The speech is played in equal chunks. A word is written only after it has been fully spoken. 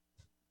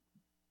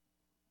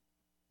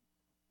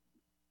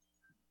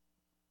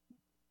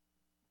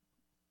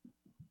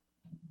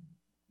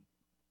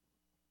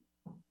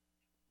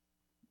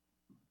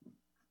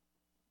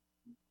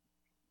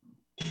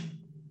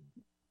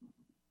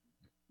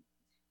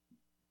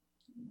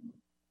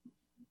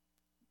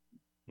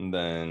And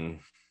then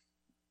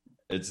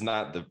it's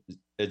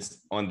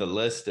on the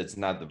list. It's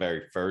not the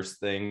very first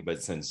thing,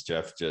 but since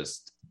Jeff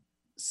just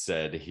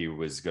said he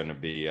was going to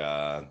be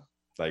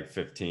like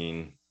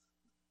 15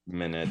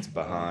 minutes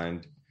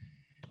behind,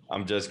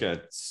 I'm just going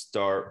to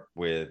start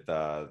with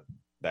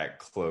that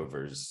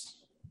Clovers.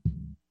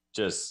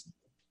 Just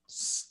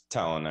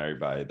telling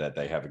everybody that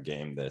they have a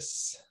game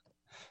this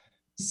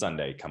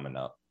Sunday coming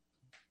up.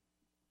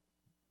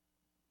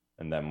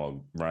 And then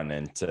we'll run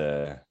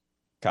into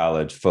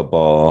college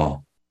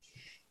football,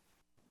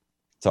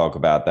 talk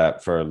about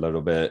that for a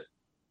little bit.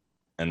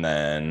 And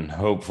then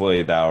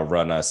hopefully that'll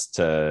run us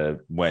to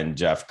when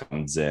Jeff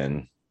comes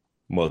in.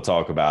 We'll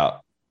talk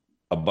about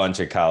a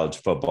bunch of college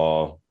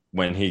football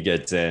when he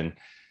gets in.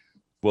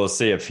 We'll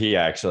see if he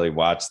actually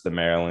watched the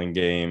Maryland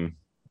game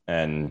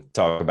and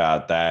talk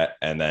about that,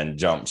 and then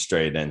jump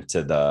straight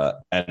into the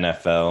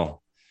NFL.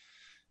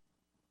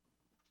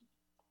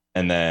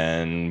 And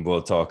then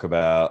we'll talk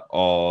about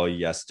all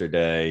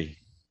yesterday.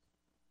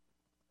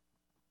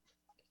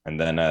 And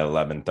then at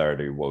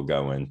 11:30, we'll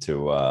go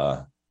into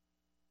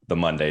the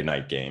Monday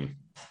night game.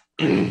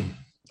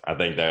 I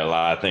think there are a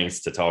lot of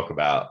things to talk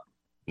about,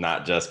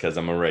 not just because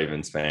I'm a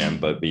Ravens fan,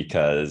 but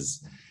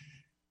because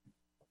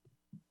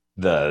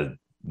the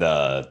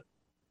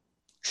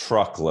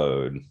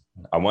truckload,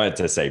 I wanted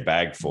to say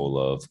bag full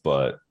of,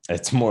 but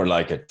it's more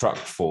like a truck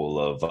full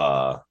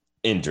of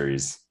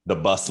injuries, the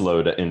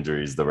busload of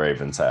injuries the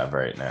Ravens have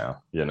right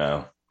now, you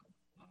know?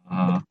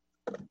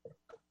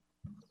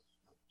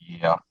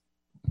 Yeah.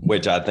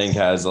 Which I think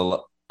has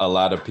a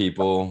lot of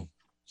people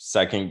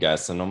second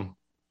guessing them,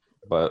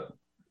 but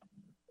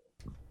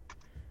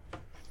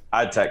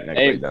I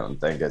technically don't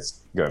think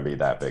it's going to be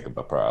that big of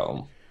a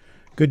problem.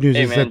 Good news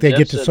is that they Jeff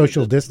get to said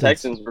social that the distance.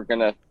 Texans were going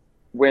to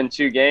win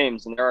 2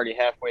 games, and they're already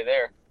halfway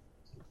there.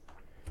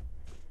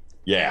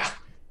 Yeah.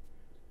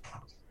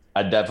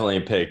 I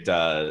definitely picked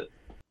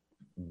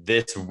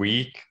this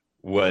week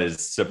was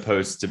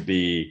supposed to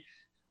be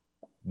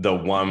the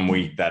 1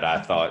 week that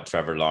I thought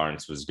Trevor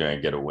Lawrence was going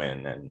to get a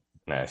win. And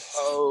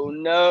oh,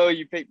 no,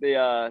 you picked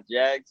the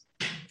Jags?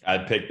 I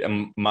picked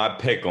my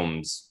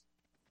pick'ems.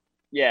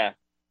 Yeah.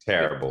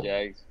 Terrible.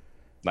 Jags.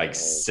 Like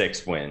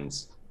 6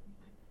 wins.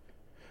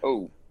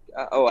 Oh,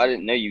 I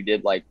didn't know you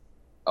did like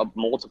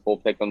multiple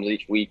pick'ems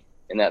each week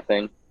in that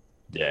thing.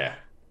 Yeah.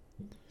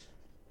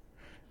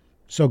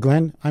 So,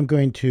 Glenn, I'm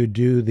going to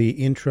do the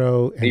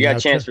intro. And you got a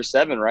chance for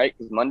 7, right?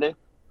 Because Monday?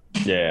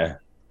 Yeah.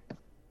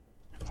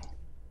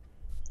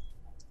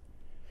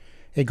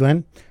 Hey,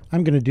 Glenn,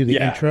 I'm going to do the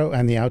intro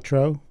and the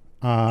outro.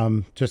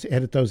 Just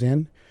edit those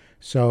in.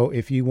 So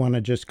if you want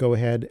to just go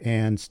ahead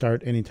and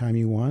start anytime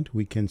you want,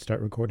 we can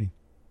start recording.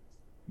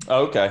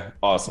 Okay.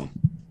 Awesome.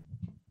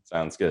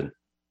 Sounds good.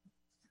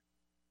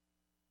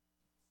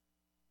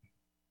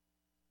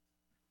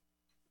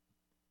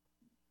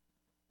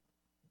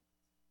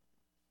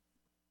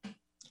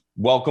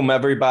 Welcome,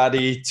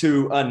 everybody,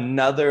 to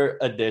another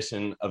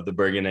edition of the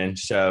Brigham In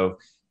Show.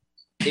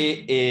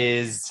 It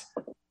is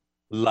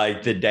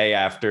like the day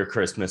after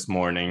Christmas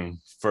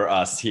morning for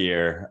us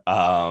here.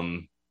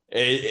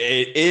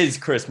 It is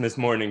Christmas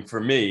morning for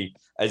me.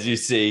 As you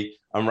see,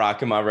 I'm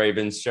rocking my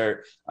Ravens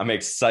shirt. I'm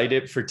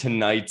excited for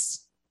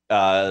tonight's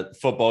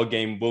football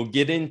game. We'll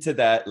get into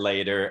that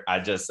later.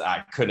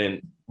 I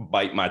couldn't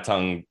bite my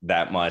tongue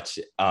that much.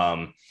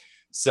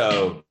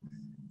 So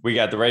we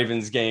got the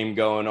Ravens game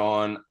going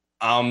on.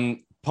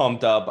 I'm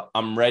pumped up.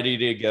 I'm ready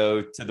to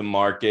go to the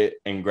market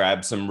and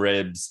grab some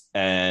ribs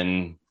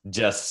and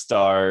just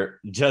start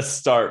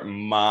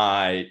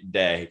my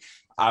day.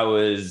 I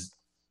was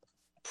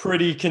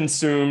pretty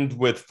consumed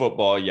with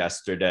football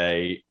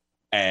yesterday,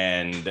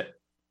 and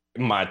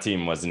my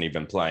team wasn't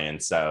even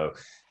playing. So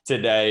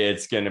today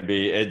it's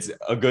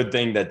a good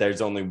thing that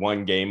there's only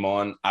one game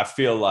on. I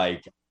feel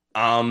like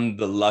I'm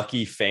the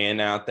lucky fan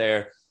out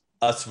there.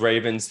 Us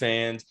Ravens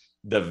fans,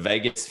 the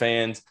Vegas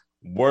fans,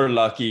 we're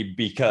lucky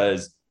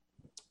because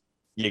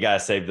you got to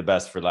save the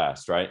best for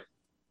last, right?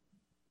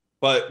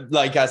 But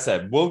like I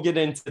said, we'll get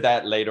into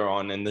that later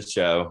on in the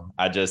show.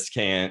 I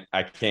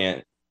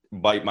can't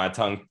bite my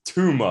tongue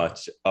too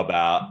much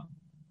about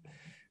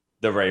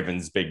the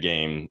Ravens big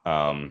game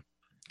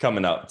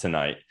coming up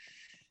tonight.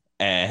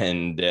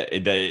 And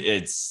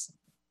it's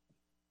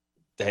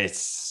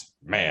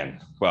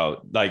man,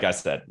 well, like I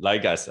said,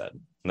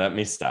 let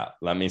me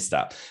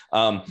stop.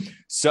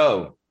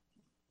 So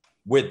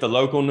with the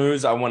local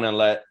news, I want to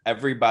let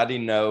everybody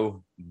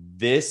know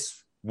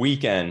this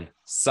weekend,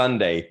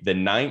 Sunday, the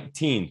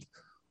 19th,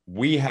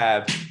 we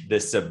have the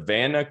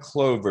Savannah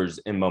Clovers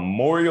in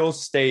Memorial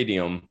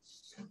Stadium.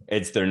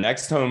 It's their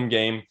next home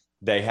game.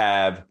 They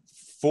have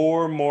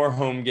 4 more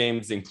home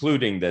games,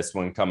 including this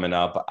one coming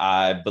up.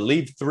 I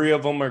believe 3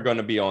 of them are going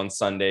to be on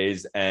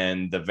Sundays,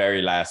 and the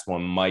very last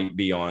one might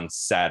be on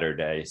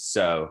Saturday.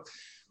 So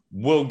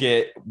we'll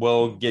get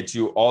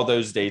you all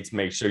those dates.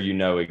 Make sure you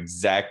know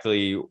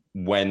exactly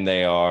when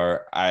they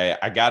are.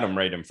 I got them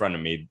right in front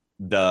of me.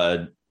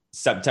 The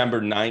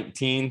September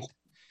 19th,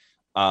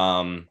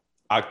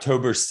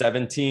 October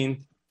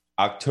 17th,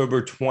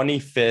 October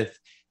 25th,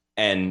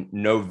 and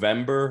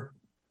November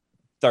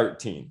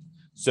 13th.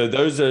 So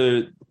those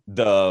are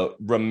the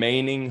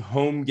remaining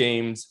home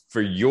games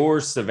for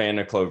your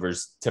Savannah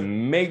Clovers to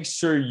make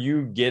sure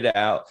you get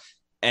out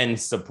and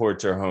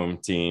support your home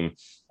team.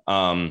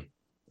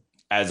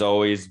 As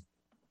always,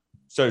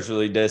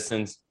 socially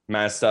distanced,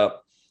 masked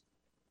up.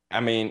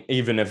 I mean,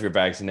 even if you're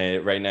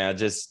vaccinated right now,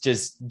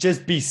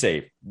 just be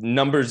safe.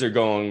 Numbers are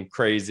going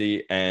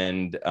crazy,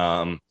 and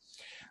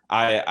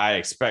I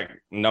expect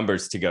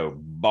numbers to go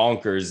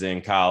bonkers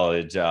in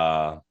college,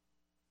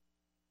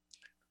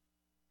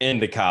 in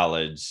the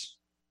college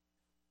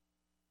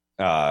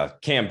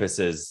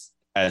campuses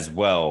as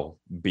well,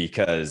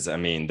 because I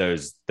mean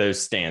those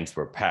stands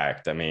were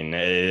packed. I mean,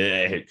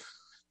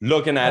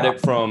 looking at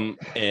it from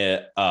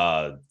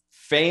a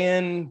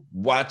fan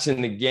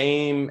watching the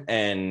game,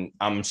 and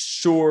I'm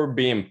sure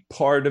being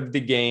part of the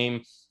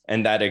game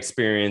and that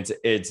experience,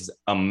 it's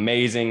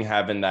amazing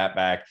having that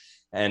back.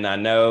 And I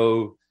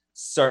know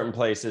certain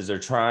places are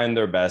trying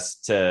their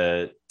best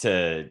to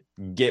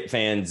get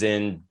fans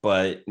in,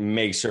 but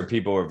make sure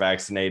people are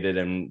vaccinated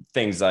and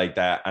things like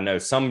that. I know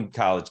some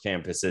college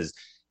campuses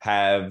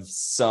have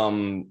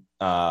some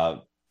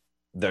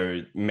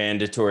their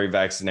mandatory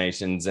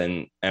vaccinations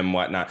and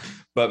whatnot.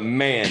 But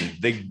man,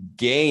 the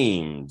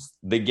games,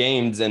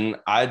 and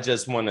I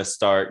just want to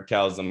start,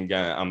 Kels,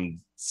 I'm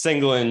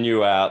singling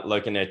you out,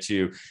 looking at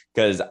you,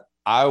 because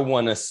I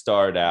want to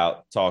start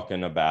out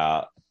talking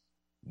about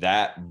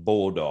that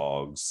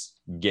Bulldogs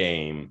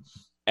game.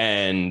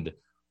 And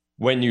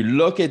when you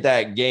look at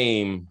that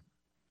game,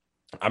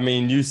 I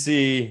mean, you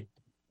see,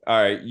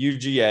 all right,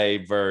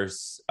 UGA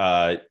versus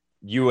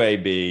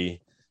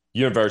UAB,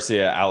 University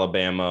of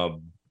Alabama,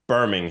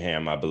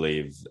 Birmingham, I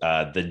believe.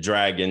 The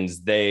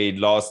Dragons, they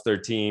lost their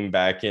team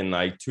back in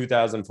like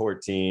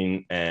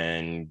 2014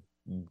 and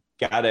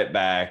got it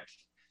back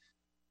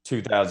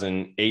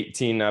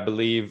 2018, I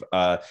believe.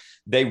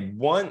 They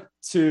want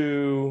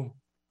to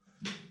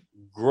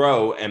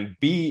grow and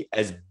be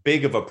as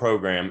big of a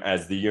program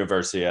as the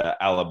University of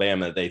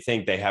Alabama. They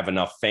think they have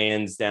enough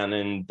fans down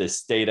in the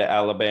state of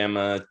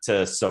Alabama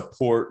to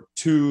support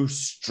two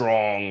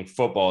strong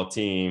football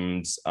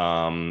teams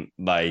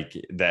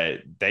like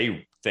that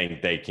they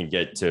think they can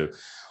get to.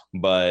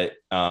 But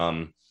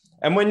and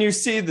when you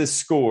see the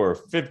score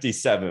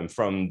 57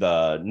 from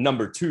the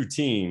number 2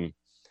 team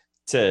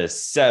to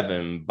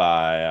 7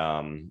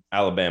 by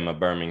Alabama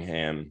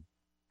Birmingham,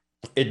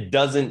 it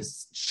doesn't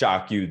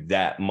shock you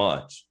that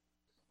much.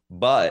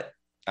 But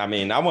I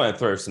mean, I want to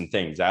throw some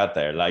things out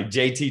there, like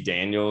JT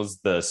Daniels,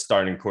 the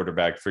starting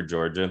quarterback for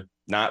Georgia,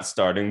 not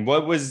starting.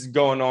 What was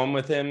going on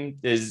with him?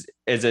 Is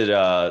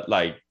it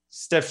like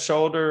stiff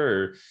shoulder,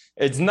 or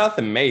it's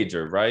nothing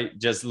major, right?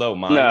 Just low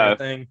minor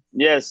thing.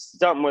 Yes,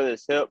 something with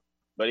his hip,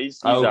 but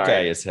he's okay, all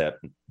right. His hip.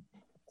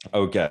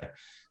 Okay,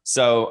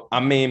 so I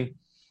mean,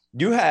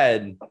 you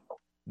had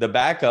the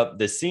backup,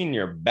 the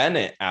senior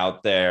Bennett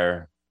out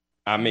there.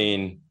 I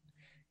mean,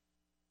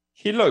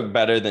 he looked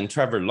better than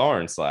Trevor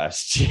Lawrence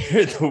last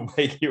year, the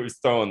way he was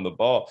throwing the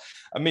ball.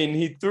 I mean,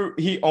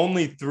 he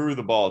only threw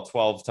the ball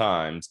 12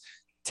 times.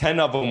 10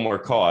 of them were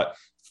caught.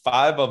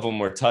 5 of them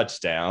were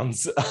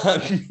touchdowns.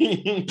 I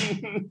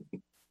mean,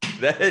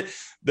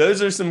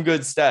 those are some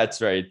good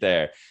stats right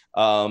there.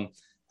 I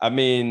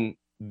mean,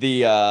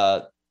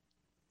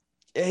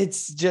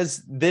 it's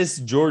just, this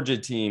Georgia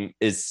team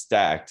is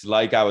stacked.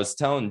 Like I was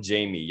telling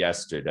Jamie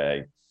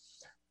yesterday,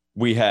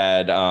 we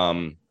had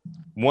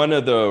one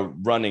of the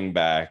running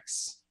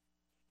backs,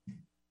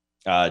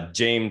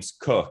 James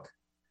Cook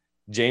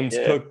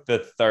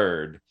the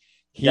third.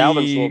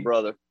 Dalvin's little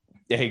brother.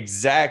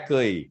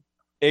 Exactly.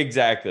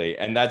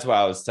 And that's why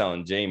I was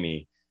telling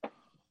Jamie,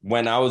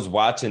 when I was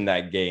watching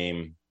that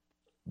game,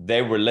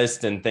 they were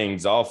listing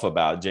things off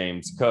about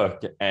James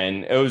Cook,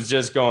 and it was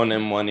just going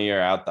in one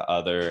ear, out the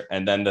other.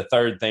 And then the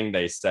third thing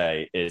they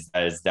say is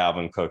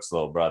Dalvin Cook's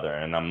little brother.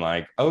 And I'm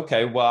like,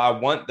 okay, well, I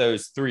want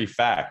those 3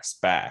 facts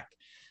back.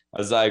 I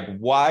was like,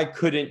 why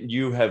couldn't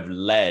you have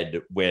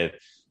led with,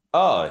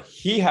 oh,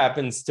 he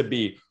happens to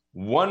be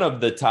one of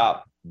the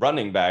top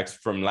running backs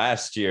from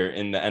last year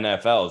in the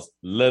NFL's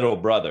little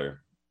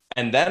brother?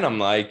 And then I'm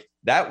like,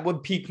 that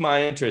would pique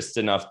my interest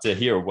enough to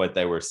hear what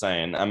they were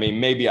saying. I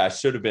mean, maybe I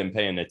should have been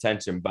paying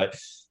attention, but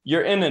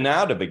you're in and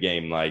out of a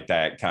game like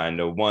that kind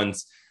of.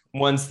 Once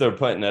they're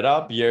putting it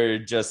up, you're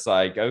just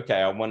like,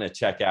 okay, I want to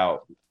check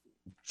out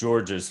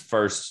Georgia's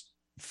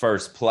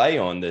first play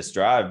on this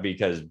drive,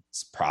 because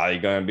it's probably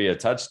going to be a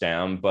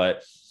touchdown.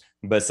 But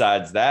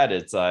besides that,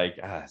 it's like,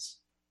 gosh,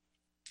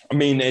 I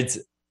mean,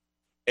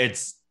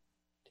 it's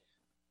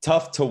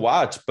tough to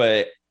watch,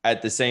 but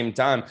at the same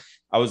time,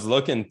 I was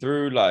looking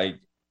through, like,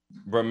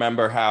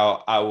 remember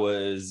how I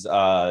was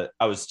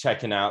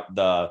checking out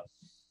the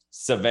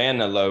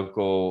Savannah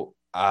local,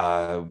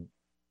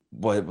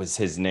 what was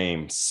his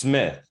name?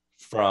 Smith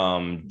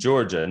from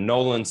Georgia,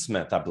 Nolan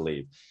Smith, I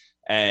believe.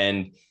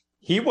 And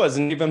he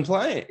wasn't even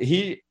playing.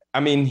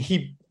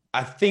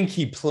 I think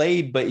he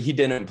played, but he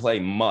didn't play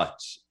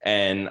much.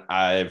 And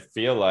I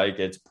feel like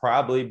it's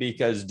probably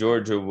because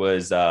Georgia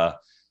was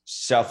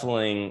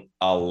shuffling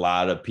a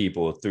lot of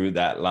people through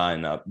that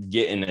lineup,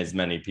 getting as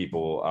many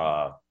people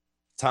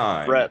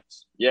time.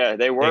 Reps. Yeah,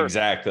 they were.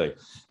 Exactly.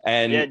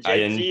 And yeah,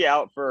 JT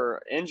out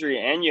for injury,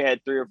 and you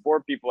had 3 or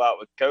 4 people out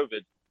with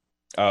COVID.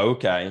 Oh,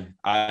 okay.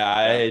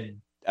 I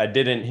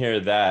didn't hear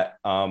that.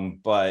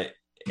 But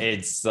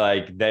it's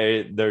like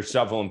they're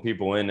shuffling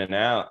people in and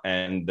out,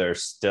 and they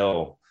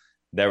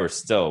were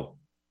still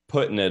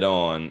putting it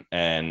on.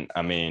 And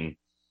I mean,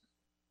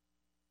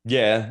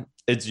 yeah,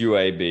 it's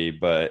UAB,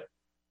 but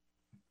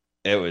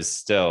it was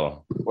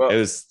still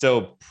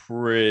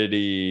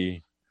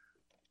pretty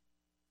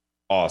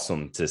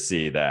awesome to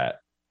see that.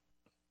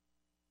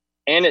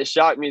 And it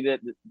shocked me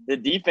that the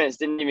defense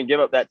didn't even give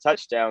up that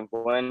touchdown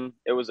when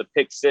it was a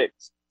pick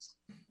 6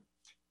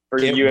 for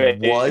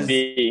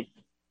UAB.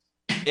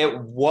 It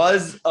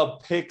was a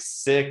pick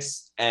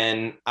 6,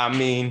 and I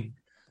mean,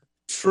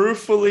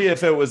 truthfully,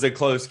 if it was a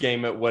close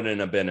game, it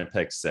wouldn't have been a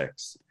pick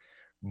 6.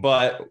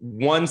 But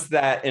once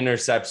that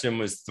interception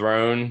was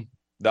thrown,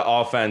 the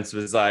offense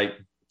was like,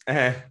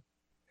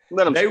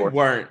 They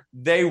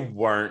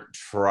weren't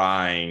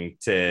trying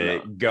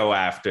to go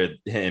after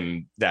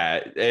him.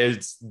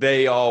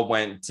 They all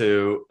went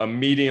to a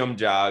medium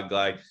jog,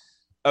 like,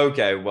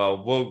 okay,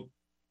 well, we'll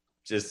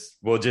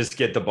just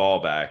get the ball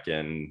back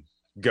and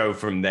go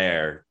from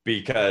there.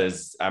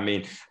 Because I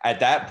mean, at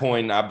that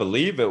point, I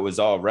believe it was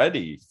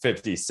already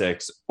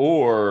 56,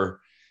 or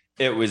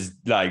it was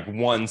like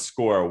one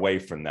score away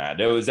from that.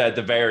 It was at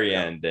the very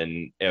end,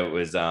 and it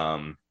was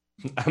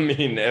I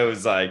mean, it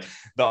was like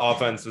the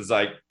offense was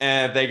like,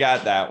 they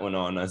got that one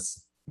on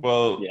us.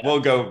 Well,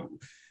 we'll go.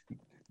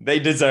 They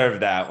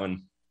deserve that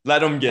one. Let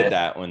them get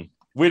that one.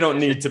 We don't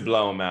need to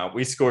blow them out.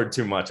 We scored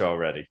too much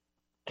already.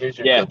 Here's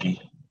your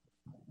cookie.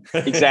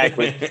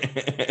 Exactly.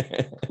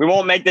 We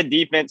won't make the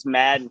defense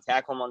mad and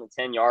tackle them on the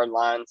 10-yard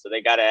line, so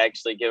they got to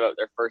actually give up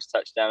their first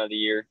touchdown of the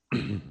year.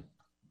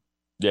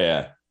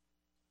 Yeah.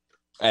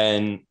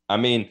 And, I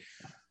mean,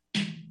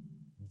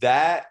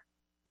 that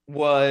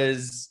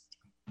was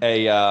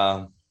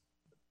the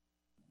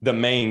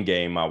main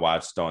game I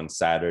watched on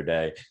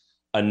Saturday.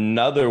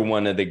 Another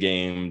one of the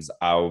games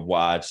I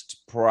watched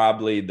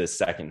probably the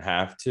second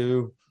half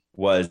to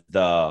was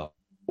the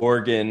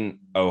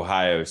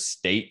Oregon-Ohio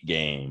State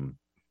game.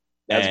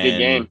 That's a good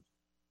game.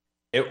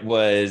 It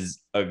was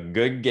a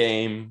good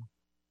game.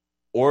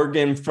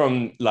 Oregon,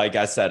 from, like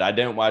I said, I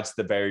didn't watch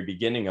the very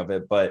beginning of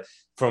it, but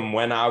from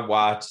when I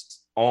watched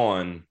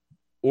on,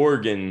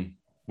 Oregon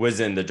was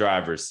in the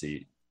driver's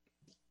seat.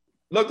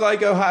 Looked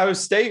like Ohio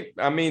State.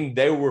 I mean,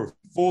 they were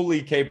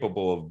fully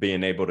capable of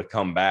being able to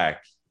come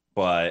back,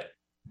 but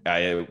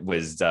they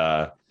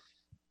were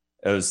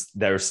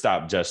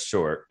stopped just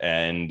short.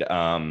 And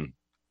I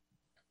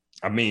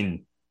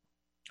mean,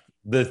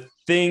 the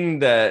thing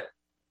that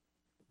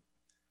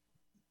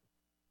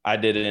I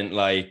didn't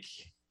like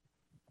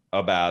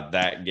about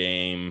that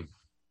game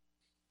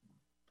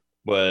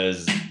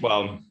was,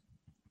 well,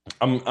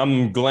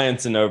 I'm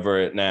glancing over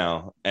it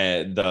now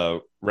at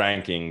the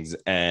rankings,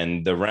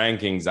 and the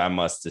rankings I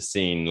must have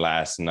seen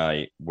last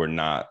night were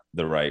not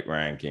the right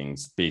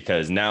rankings,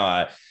 because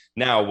now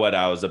what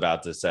I was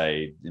about to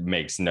say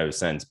makes no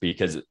sense,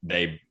 because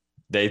they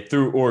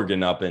threw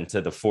Oregon up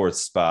into the 4th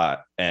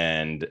spot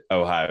and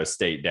Ohio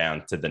State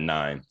down to the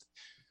 9th.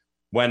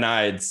 When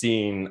I had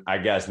seen, I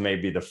guess,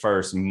 maybe the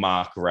first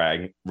mock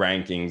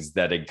rankings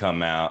that had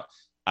come out,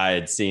 I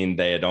had seen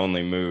they had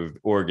only moved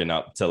Oregon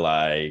up to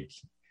like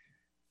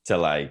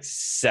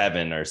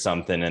 7 or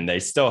something, and they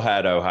still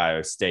had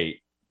Ohio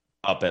State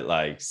up at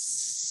like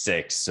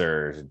 6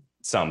 or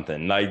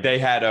something. Like, they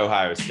had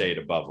Ohio State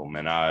above them,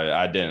 and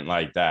I didn't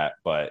like that,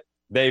 but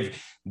they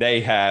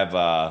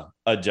have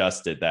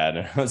adjusted that.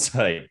 And I was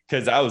like,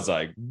 because I was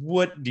like,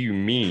 what do you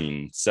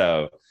mean?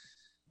 So,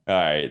 all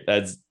right,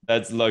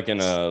 that's looking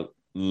a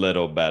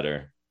little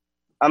better.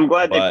 I'm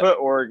glad they put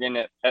Oregon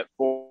at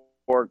 4,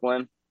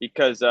 Glenn,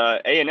 because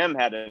A&M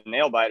had a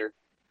nail biter.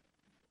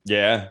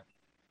 Yeah.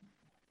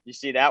 You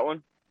see that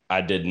one?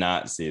 I did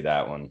not see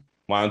that one.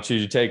 Why don't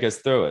you take us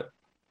through it?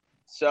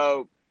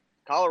 So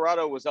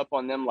Colorado was up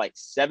on them like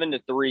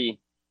 7-3,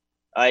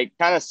 like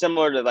kind of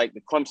similar to like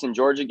the Clemson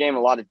Georgia game, a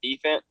lot of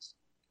defense.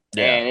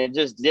 Yeah. And it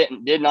just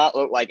did not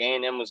look like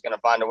A&M was going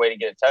to find a way to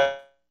get a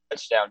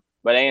touchdown.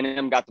 But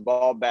A&M got the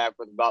ball back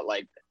with about,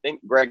 like, I think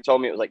Greg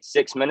told me it was like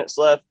 6 minutes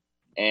left.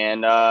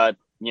 And,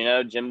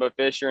 Jimbo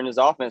Fisher and his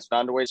offense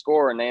found a way to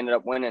score, and they ended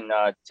up winning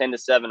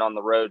 10-7 on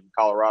the road in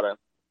Colorado.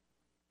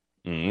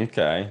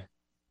 Okay.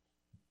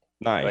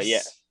 Nice. But, yeah,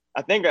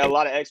 I think a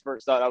lot of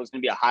experts thought that was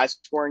going to be a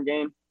high-scoring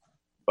game,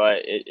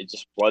 but it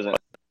just wasn't.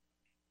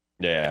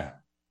 Yeah.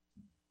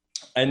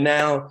 And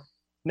now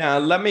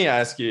let me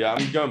ask you,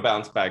 I'm going to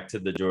bounce back to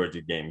the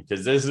Georgia game,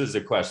 because this is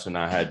a question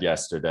I had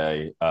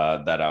yesterday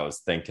that I was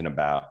thinking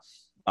about.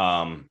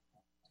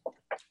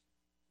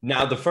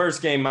 Now, the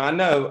first game, I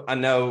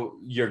know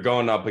you're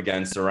going up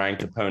against a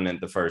ranked opponent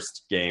the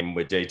first game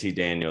with JT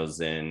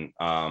Daniels in.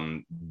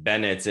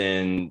 Bennett's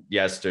in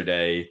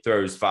yesterday,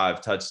 throws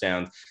 5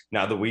 touchdowns.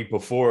 Now, the week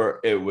before,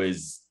 it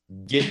was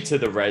get to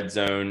the red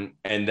zone,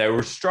 and they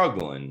were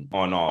struggling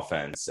on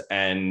offense.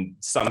 And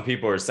some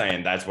people are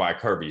saying that's why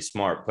Kirby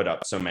Smart put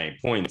up so many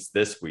points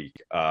this week,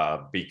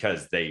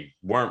 because they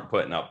weren't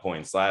putting up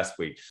points last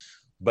week.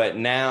 But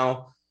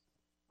now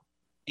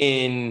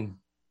in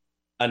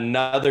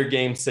another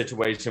game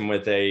situation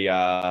with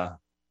a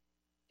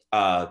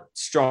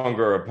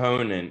stronger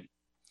opponent,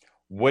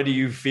 what do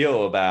you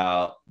feel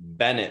about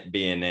Bennett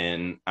being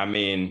in? I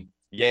mean,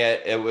 yeah,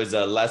 it was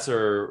a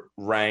lesser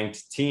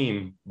ranked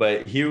team,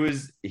 but he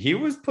was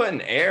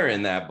putting air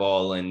in that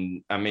ball.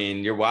 And I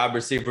mean, your wide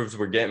receivers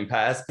were getting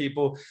past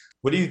people.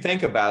 What do you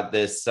think about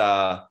this?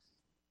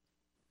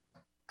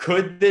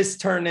 Could this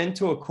turn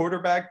into a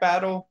quarterback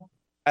battle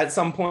at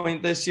some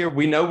point this year?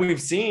 We know we've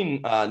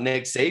seen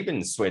Nick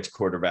Saban switch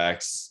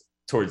quarterbacks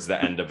towards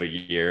the end of a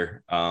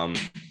year.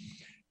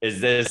 Is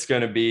this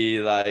going to be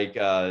like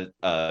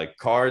a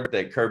card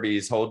that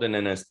Kirby's holding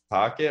in his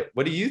pocket?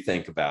 What do you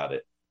think about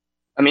it?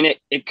 I mean,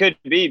 it could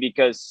be,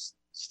 because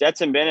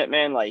Stetson Bennett,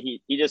 man, like he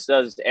just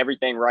does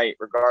everything right,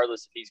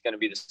 regardless if he's going to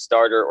be the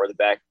starter or the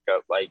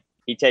backup. Like,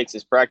 he takes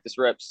his practice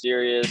reps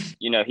serious.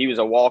 You know, he was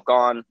a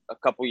walk-on a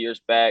couple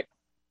years back.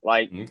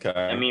 Like, okay.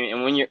 I mean,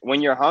 and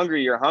when you're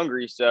hungry, you're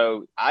hungry.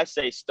 So I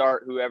say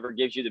start whoever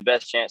gives you the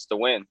best chance to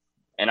win.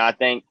 And I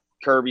think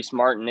Kirby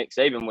Smart and Nick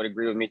Saban would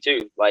agree with me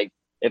too. Like,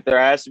 if there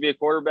has to be a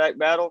quarterback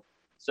battle,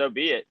 so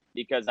be it.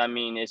 Because, I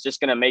mean, it's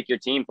just going to make your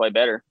team play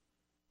better,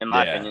 in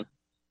my opinion.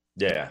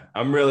 Yeah,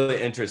 I'm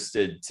really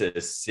interested to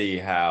see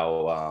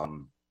how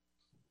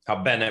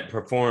Bennett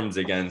performs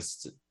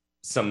against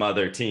some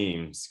other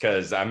teams,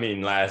 because I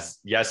mean,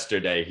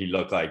 yesterday he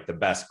looked like the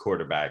best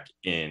quarterback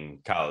in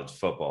college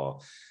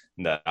football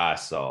that I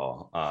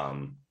saw.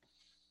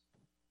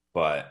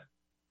 But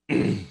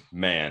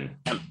man,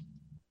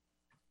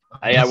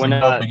 I went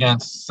up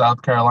against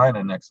South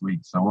Carolina next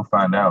week, so we'll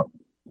find out.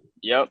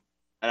 Yep,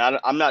 and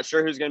I'm not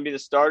sure who's going to be the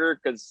starter,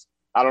 because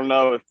I don't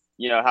know if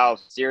how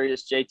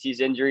serious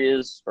JT's injury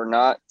is or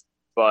not,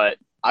 but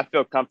I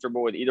feel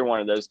comfortable with either one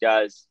of those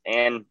guys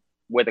and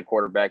with a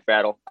quarterback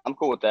battle. I'm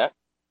cool with that.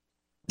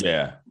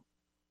 Yeah.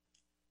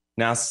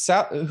 Now,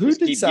 who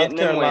did South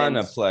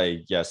Carolina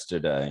play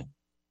yesterday?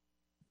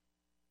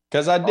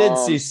 Because I did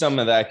see some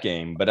of that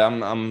game, but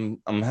I'm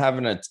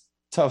having a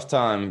tough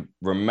time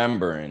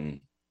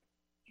remembering.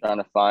 Trying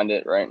to find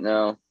it right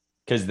now.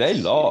 Because they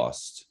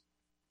lost.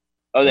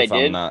 Oh, they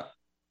did?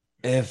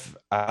 It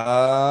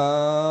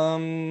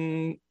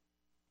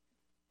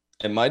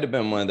might have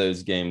been one of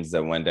those games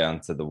that went down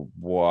to the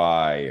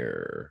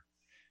wire.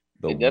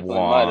 The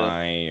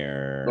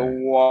wire.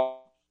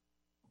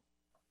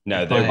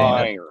 No, they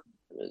won.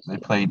 They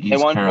played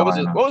East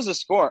Carolina. What was the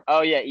score?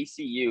 Oh yeah,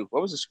 ECU.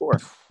 What was the score?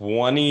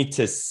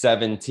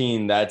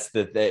 20-17. That's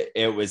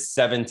it was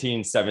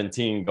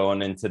 17-17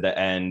 going into the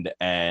end,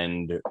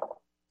 and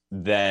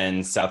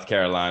then South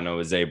Carolina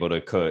was able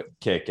to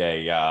kick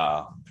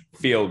a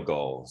field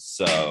goal.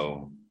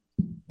 So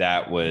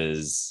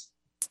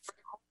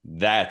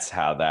that's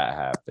how that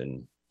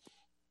happened.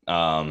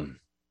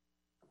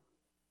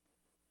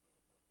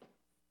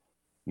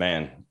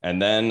 Man.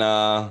 And then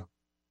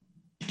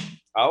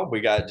we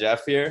got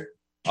Jeff here.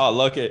 Oh,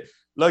 look at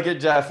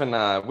Jeff and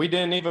I. We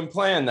didn't even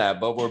plan that,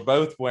 but we're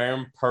both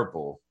wearing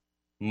purple.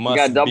 You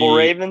got double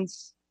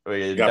Ravens?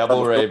 We got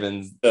double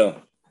Ravens. Yeah.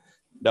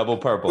 Double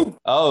purple.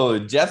 Oh,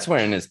 Jeff's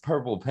wearing his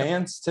purple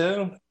pants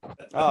too.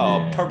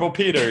 Oh, purple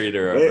Peter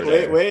eater.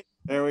 Wait.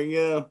 There we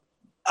go.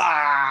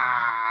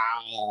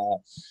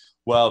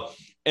 Well,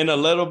 in a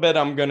little bit,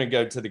 I'm going to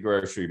go to the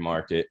grocery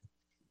market.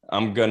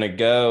 I'm going to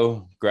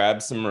go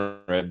grab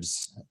some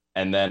ribs.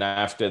 And then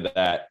after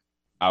that,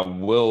 I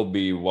will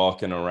be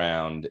walking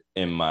around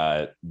in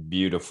my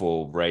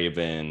beautiful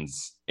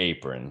Ravens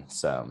apron.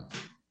 So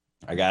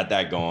I got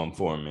that going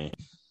for me.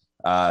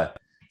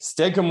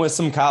 Sticking with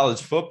some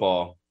college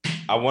football,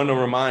 I want to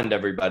remind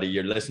everybody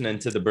you're listening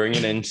to the Bring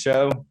It In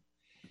show.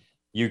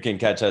 You can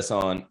catch us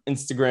on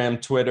Instagram,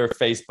 Twitter,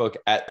 Facebook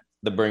at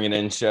the Bring It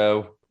In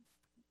show.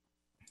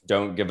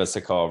 Don't give us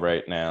a call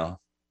right now.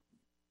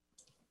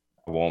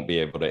 I won't be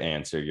able to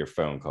answer your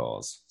phone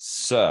calls.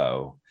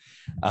 So,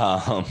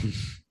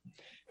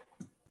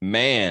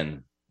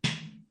 Maryland.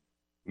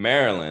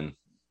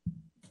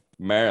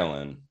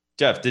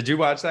 Jeff, did you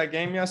watch that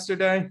game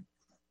yesterday?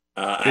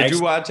 Did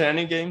you watch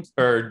any games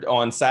or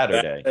on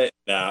Saturday?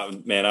 No,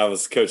 man, I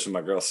was coaching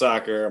my girls'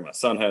 soccer. My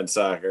son had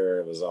soccer.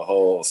 It was a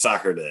whole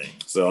soccer day.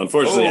 So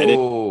unfortunately, I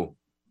didn't.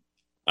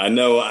 I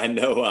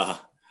know.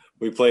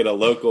 We played a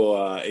local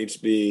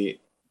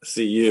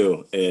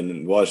HBCU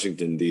in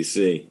Washington,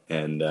 D.C.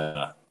 and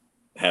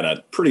had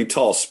a pretty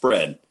tall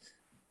spread.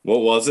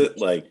 What was it,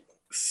 like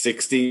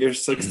 60 or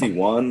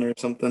 61 or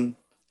something?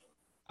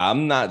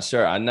 I'm not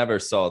sure. I never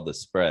saw the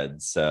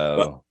spread,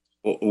 so.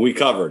 Well, we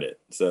covered it,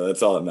 so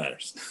that's all that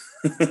matters.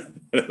 I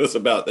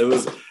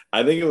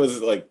think it was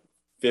like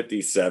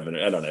 57.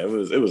 I don't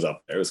know. It was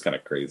up there. It was kind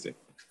of crazy.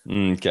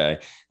 Okay.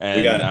 And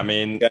we got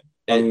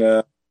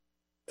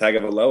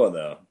Tagovailoa,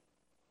 though.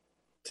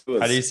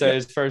 How do you say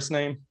his first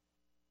name?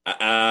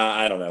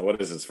 I don't know.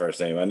 What is his first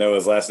name? I know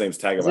his last name's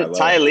Tagovailoa. Is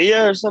it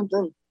Tylea or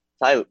something?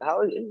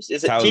 How is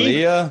it?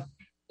 Taulia?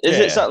 Is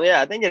it something?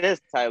 Yeah, I think it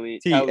is Taulia.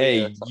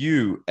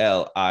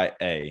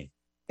 Taulia.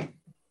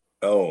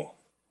 Oh.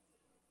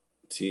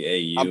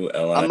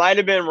 Taulia. I might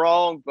have been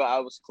wrong, but I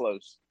was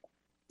close.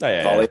 Oh,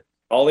 yeah.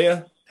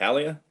 Talia.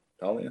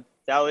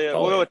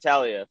 We'll go with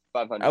Talia.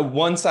 500.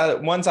 Once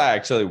I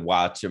actually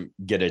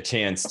get a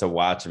chance to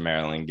watch a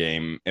Maryland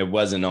game, it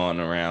wasn't on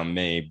around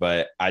me,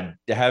 but I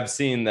have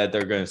seen that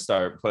they're going to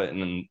start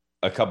putting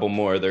a couple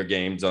more of their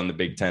games on the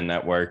Big Ten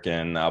Network,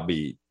 and I'll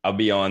be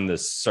on the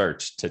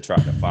search to try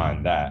to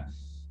find that.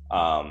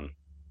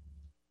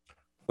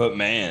 But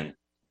man,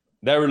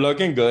 they were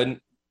looking good,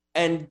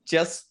 and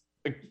just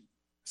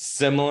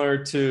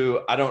similar to,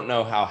 I don't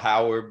know how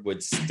Howard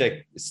would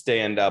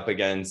stand up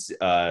against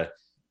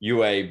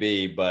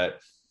UAB, but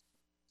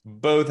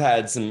both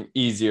had some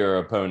easier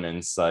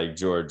opponents like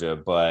Georgia.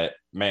 But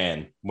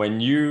man,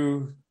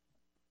 whenever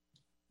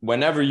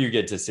you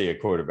get to see a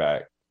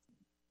quarterback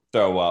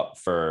throw up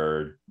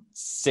for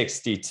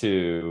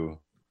 62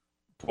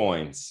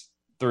 points,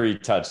 3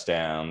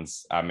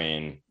 touchdowns, I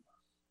mean,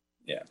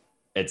 yeah,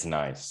 it's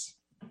nice.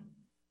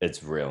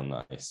 It's real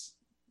nice.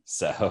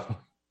 So,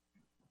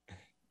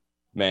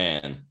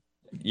 man,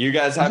 you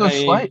guys have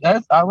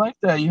I like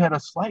that you had a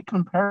slight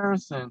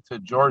comparison to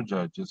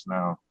Georgia just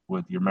now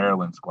with your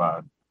Maryland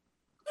squad.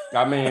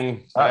 I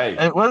mean, hey,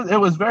 it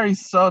was very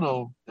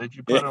subtle that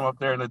you put them up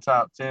there in the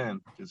top 10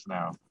 just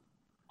now.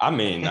 I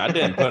mean, I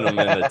didn't put them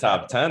in the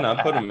top 10.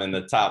 I put them in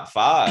the top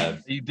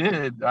 5. You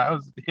did.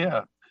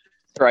 Yeah.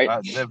 Right.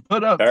 They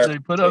put up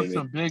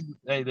some big.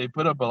 They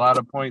put up a lot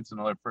of points in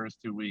their first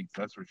 2 weeks.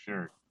 That's for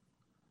sure.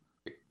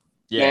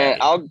 Yeah,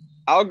 man,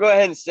 I'll go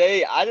ahead and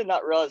say I did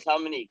not realize how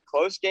many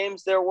close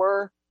games there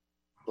were.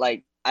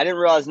 Like, I didn't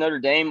realize Notre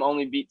Dame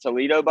only beat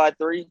Toledo by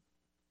 3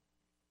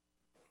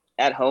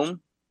 at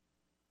home.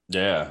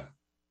 Yeah.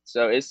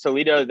 So is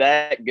Toledo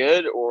that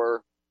good,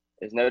 or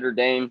is Notre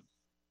Dame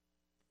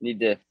need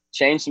to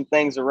change some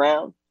things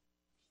around?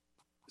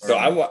 So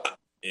I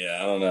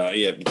don't know.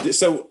 Yeah.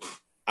 So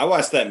I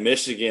watched that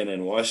Michigan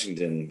and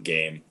Washington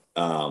game.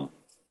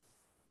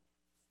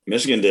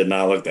 Michigan did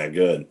not look that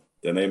good.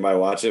 Did anybody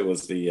watch it? It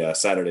was the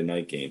Saturday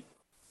night game.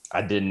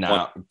 I did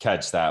not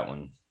catch that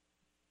one.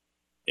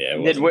 Yeah.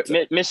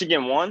 Did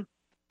Michigan won?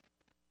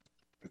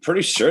 I'm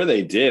pretty sure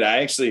they did.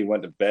 I actually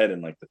went to bed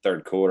in like the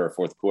third quarter,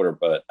 fourth quarter,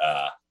 but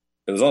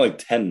it was only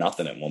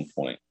 10-0 at one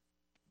point.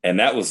 And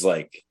that was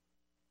like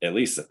at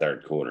least the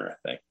third quarter, I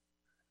think.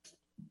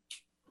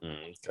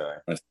 Okay.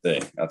 Let's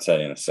see. I'll tell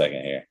you in a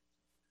second here.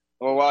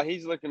 Well, while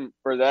he's looking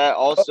for that,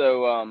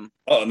 also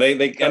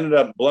they ended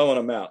up blowing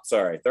them out.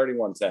 Sorry,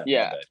 31-10.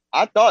 Yeah,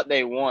 I thought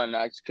they won.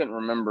 I just couldn't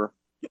remember.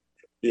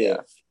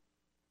 Yeah.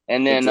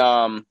 And then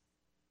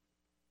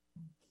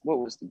what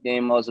was the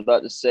game I was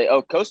about to say?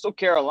 Oh, Coastal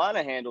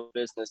Carolina handled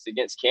business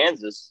against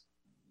Kansas.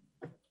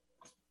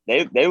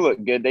 They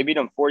look good. They beat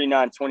them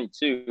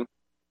 49-22.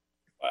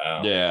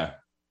 Wow. Yeah.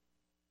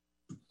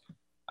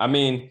 I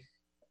mean,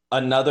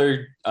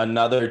 another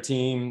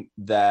team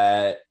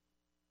that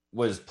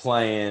was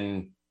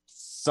playing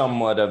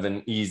somewhat of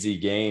an easy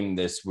game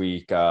this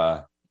week,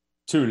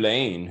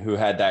 Tulane, who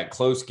had that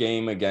close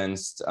game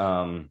against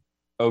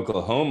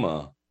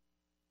Oklahoma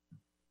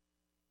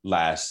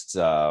last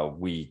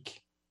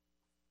week.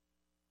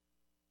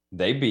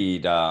 They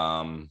beat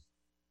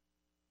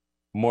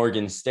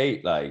Morgan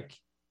State like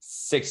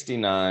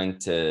 69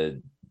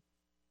 to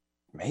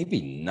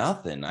maybe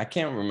nothing. I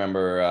can't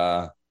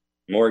remember.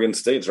 Morgan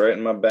State's right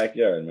in my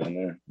backyard, man.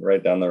 They're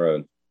right down the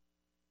road.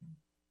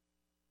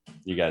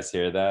 You guys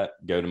hear that?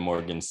 Go to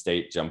Morgan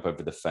State, jump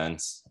over the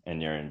fence,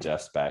 and you're in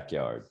Jeff's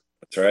backyard.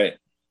 That's right.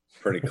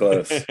 Pretty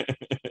close.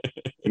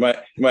 you might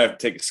have to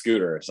take a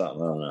scooter or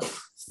something. I don't know.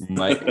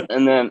 Might.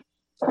 And then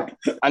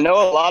I know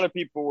a lot of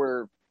people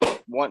were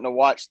wanting to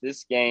watch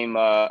this game.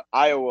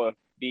 Iowa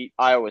beat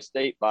Iowa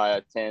State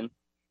by 10.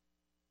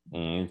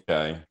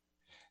 Okay.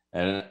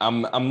 And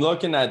I'm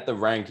looking at the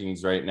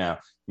rankings right now.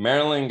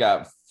 Maryland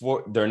got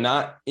 4. They're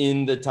not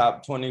in the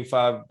top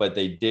 25, but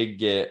they did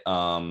get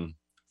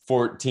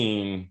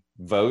 14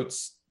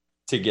 votes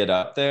to get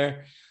up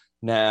there.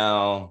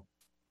 Now,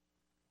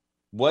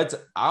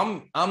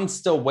 I'm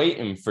still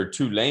waiting for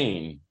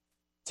Tulane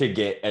to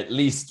get at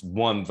least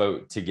 1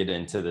 vote to get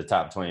into the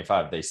top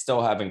 25. They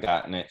still haven't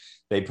gotten it.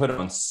 They put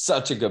on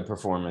such a good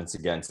performance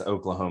against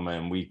Oklahoma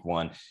in week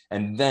 1,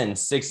 and then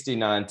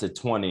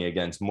 69-20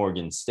 against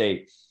Morgan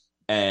State.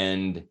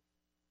 And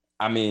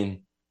I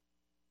mean,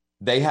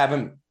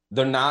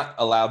 they're not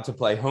allowed to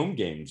play home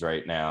games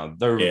right now.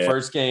 Their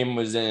first game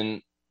was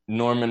in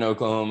Norman,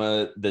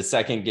 Oklahoma. The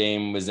second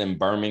game was in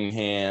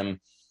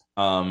Birmingham.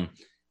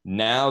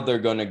 Now they're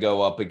going to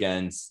go up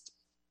against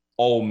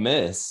Ole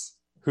Miss,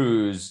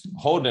 who's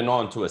holding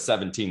on to a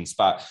 17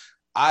 spot.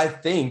 I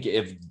think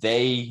if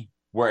they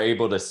were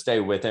able to stay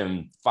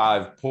within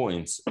 5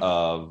 points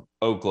of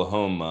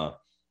Oklahoma,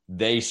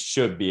 they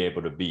should be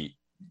able to beat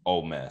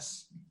Ole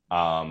Miss.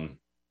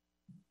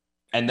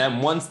 And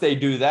then once they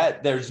do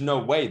that, there's no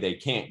way they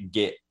can't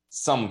get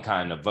some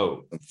kind of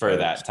vote for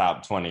that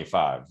top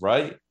 25,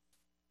 right?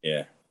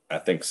 Yeah, I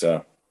think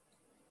so.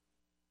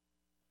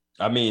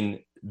 I mean,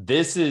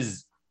 they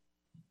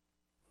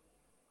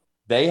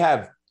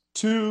have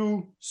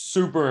 2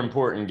 super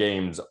important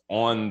games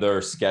on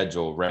their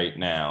schedule right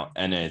now,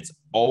 and it's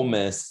Ole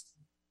Miss,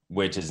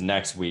 which is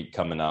next week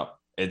coming up.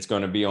 It's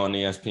going to be on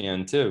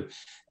ESPN too.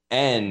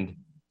 And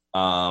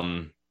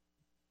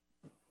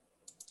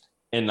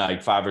in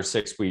like 5 or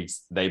 6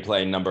 weeks, they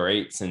play number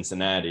 8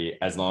 Cincinnati,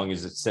 as long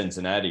as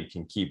Cincinnati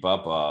can keep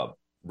up a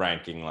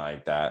ranking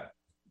like that.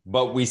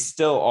 But we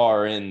still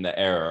are in the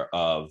era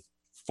of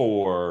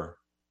 4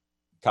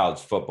 college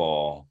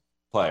football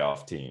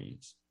playoff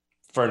teams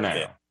for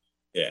now.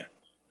 Yeah.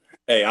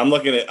 Hey, I'm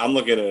looking at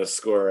a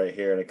score right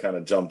here, and it kind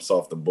of jumps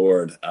off the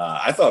board.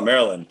 I thought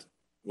Maryland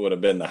would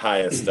have been the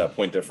highest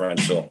point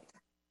differential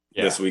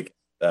this week.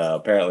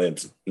 Apparently,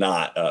 it's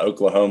not.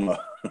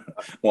 Oklahoma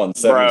won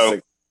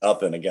 76-0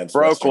 against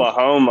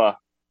Oklahoma.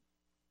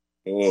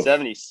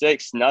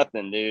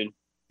 76-0, dude.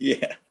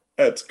 Yeah,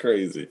 that's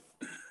crazy.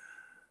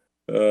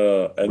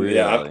 And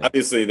yeah,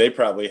 obviously they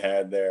probably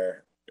had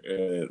their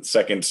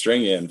second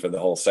string in for the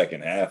whole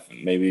second half,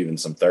 and maybe even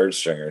some third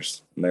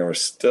stringers, and they were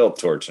still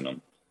torching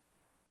them.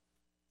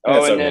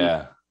 Oh, and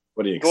then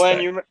what do you expect?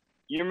 Glenn,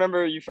 you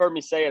remember you've heard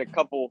me say it a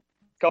couple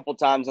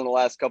times in the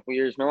last couple of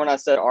years. Remember when I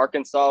said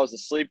Arkansas was a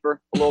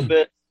sleeper a little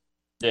bit?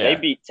 Yeah. They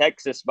beat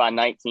Texas by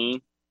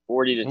 19,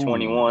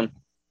 40-21.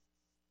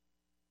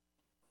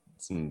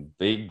 Some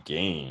big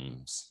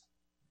games.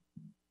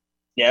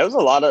 Yeah, it was a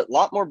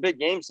lot more big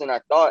games than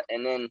I thought.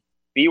 And then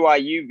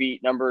BYU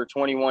beat number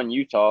 21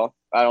 Utah.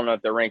 I don't know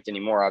if they're ranked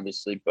anymore,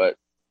 obviously, but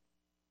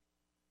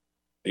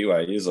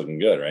BYU's looking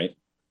good, right?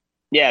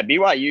 Yeah,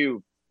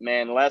 BYU,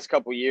 man, the last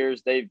couple of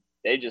years they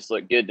just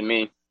look good to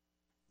me.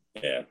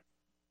 Yeah.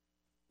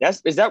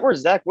 Is that where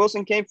Zach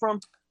Wilson came from?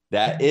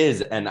 That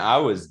is, and I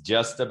was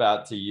just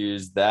about to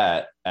use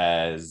that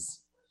as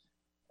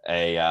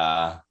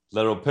a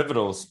little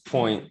pivotal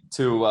point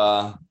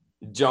to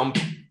jump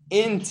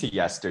into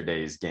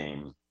yesterday's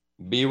game.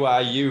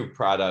 BYU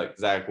product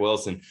Zach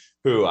Wilson,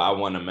 who I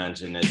want to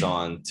mention is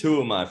on 2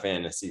 of my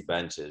fantasy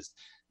benches.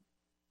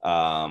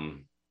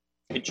 Good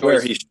choice.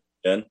 Where he should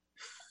have been.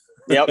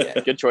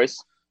 Yep, good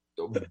choice.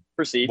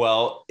 Proceed.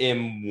 Well,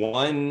 in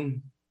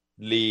one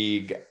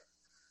league,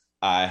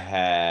 I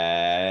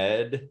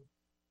had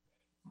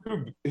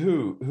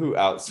who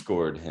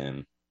outscored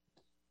him?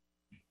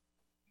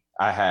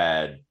 I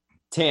had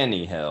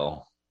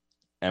Tannehill,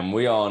 and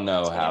we all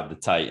know how the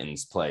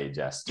Titans played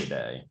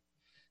yesterday.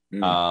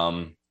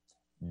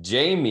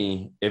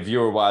 Jamie, if you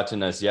were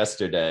watching us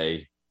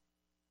yesterday,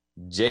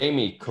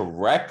 Jamie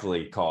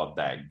correctly called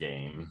that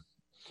game.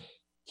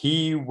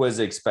 He was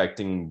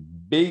expecting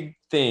big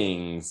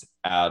things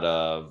out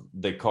of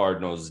the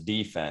Cardinals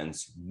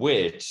defense,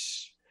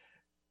 which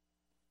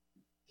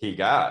he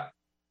got.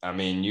 I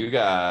mean, you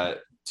got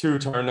 2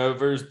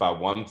 turnovers by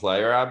 1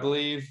 player, I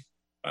believe.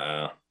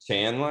 Wow.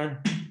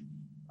 Chandler.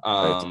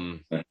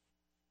 I'm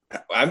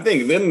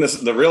thinking then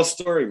the real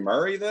story,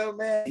 Murray, though,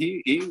 man,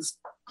 he's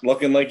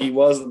looking like he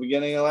was at the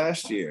beginning of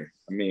last year.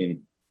 I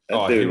mean,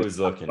 he was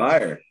looking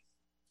fire.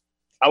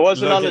 I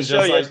wasn't on the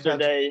show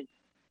yesterday,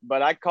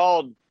 but I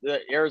called the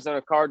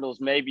Arizona Cardinals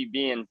maybe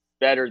being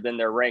better than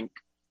their rank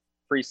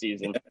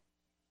preseason.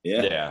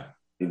 Yeah.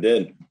 He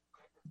did.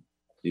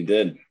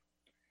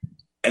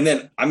 And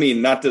then, I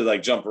mean, not to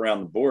like jump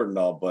around the board and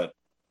all, but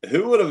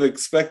who would have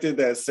expected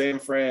that San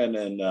Fran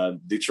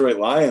and Detroit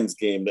Lions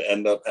game to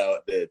end up how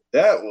it did?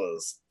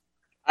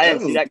 I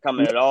didn't see that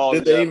coming at all.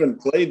 Did they even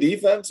play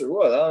defense or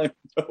what? I don't even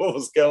know what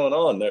was going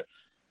on there.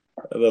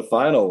 The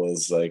final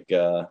was like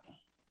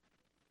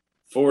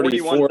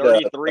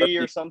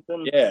 41-33 or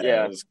something.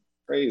 Yeah, it was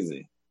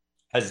crazy.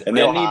 Has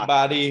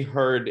anybody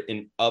heard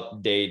an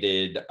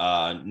updated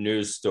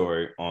news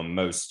story on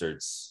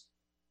Mostert's?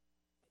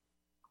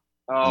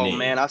 Oh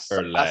man, I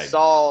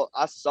saw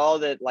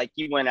that like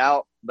he went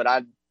out, but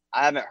I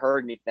haven't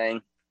heard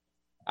anything.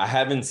 I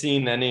haven't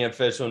seen any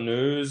official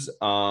news.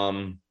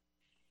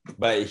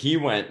 But he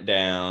went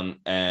down,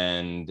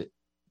 and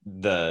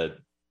the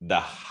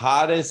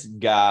hottest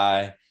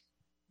guy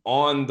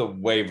on the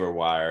waiver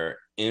wire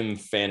in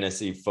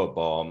fantasy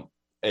football,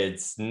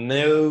 it's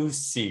no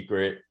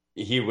secret,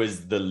 he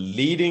was the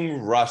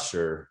leading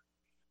rusher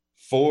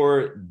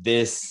for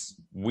this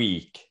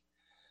week.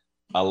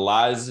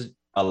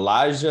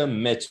 Elijah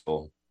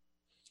Mitchell,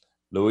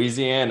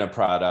 Louisiana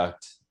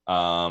product.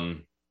 I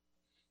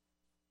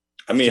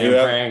mean,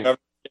 whoever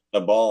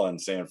the ball in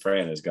San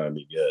Fran is going to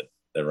be good.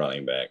 The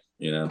running back,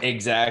 you know?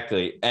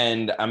 Exactly.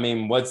 And I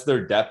mean, what's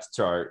their depth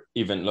chart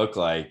even look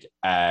like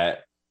at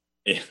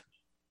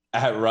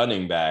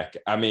running back?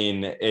 I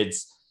mean,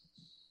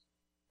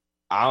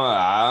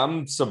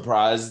 I'm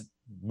surprised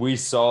we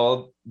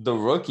saw the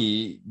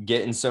rookie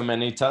getting so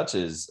many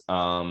touches.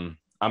 I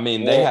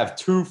mean, they have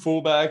 2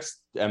 fullbacks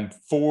and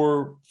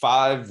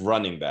 4-5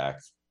 running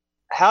backs.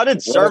 How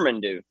did Sermon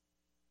do?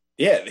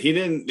 Yeah,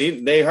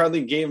 they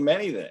hardly gave him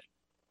anything.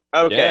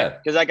 Okay,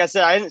 because like I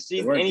said, I didn't see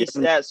any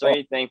stats or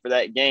anything for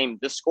that game.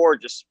 The score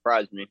just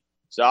surprised me.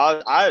 So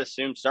I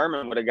assumed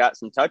Sermon would have got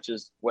some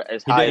touches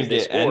as high as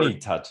they scored. He didn't get any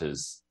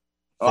touches.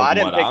 Well, I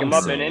didn't pick him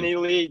up in any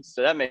league,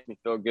 so that makes me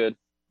feel good.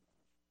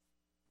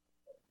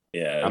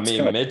 Yeah, I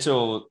mean,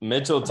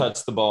 Mitchell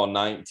touched the ball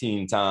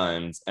 19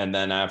 times, and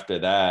then after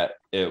that,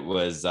 it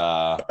was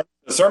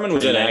Sermon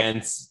was Trey in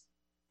Lance.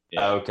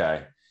 Yeah.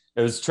 Okay,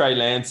 it was Trey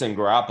Lance and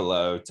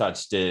Garoppolo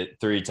touched it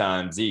 3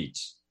 times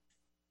each.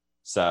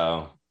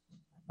 So,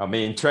 I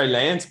mean, Trey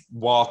Lance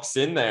walks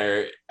in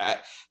there.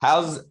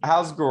 How's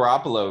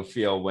Garoppolo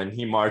feel when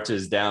he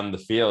marches down the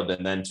field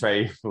and then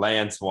Trey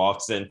Lance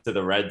walks into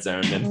the red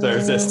zone and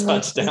throws his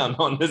touchdown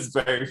on his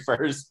very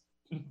first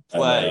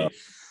play?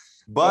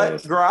 But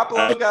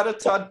Garoppolo got a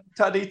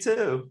tutty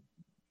too.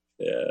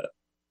 Yeah.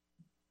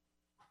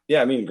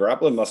 Yeah, I mean,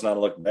 Garoppolo must not have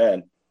looked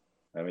bad.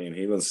 I mean,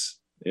 he was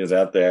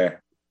out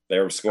there. They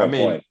were scoring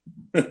points.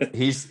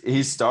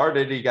 he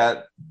started. He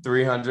got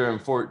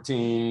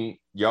 314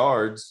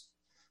 yards,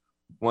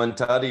 1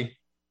 tutty.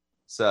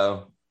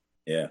 So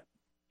yeah,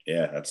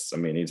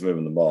 he's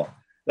moving the ball.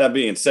 That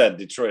being said,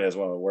 Detroit has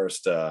one of the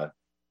worst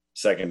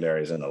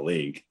secondaries in the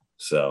league.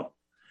 So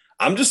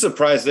I'm just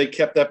surprised they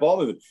kept that ball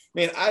moving. I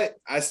mean,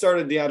 I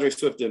started DeAndre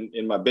Swift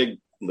in my big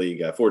league,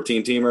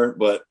 14-teamer,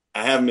 but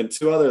I have him in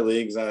 2 other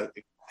leagues. I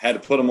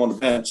had to put him on the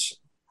bench.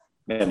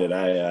 Man, did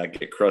I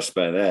get crushed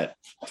by that.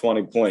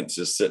 20 points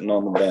just sitting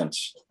on the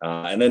bench.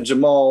 And then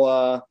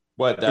Jamal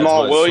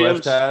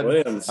Williams.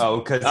 Oh,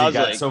 because he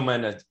got so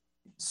many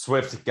 –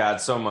 Swift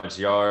got so much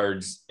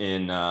yards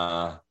in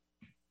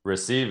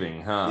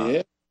receiving, huh?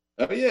 Yeah.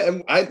 Oh, yeah.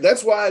 And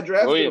that's why I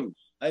drafted him.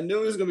 I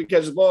knew he was going to be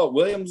catching the ball.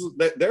 Williams,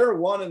 they're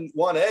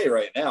 1-1A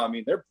right now. I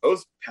mean, they're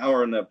both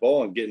powering that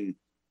ball and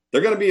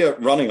they're going to be a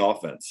running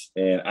offense.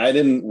 And I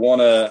didn't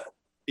want to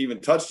even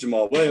touch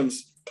Jamal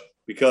Williams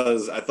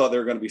because I thought they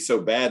were going to be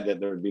so bad that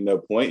there would be no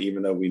point,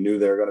 even though we knew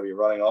they were going to be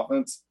running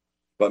offense.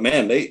 But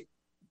man, they're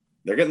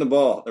getting the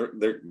ball.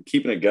 They're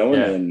keeping it going.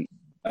 Yeah. And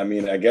I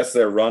mean, I guess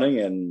they're running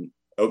and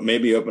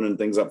maybe opening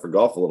things up for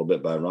golf a little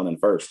bit by running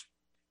first.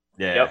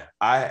 Yeah. Yep.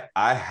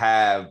 I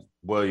have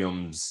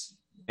Williams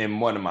in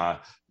one of my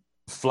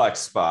flex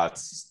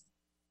spots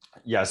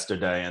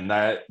yesterday. And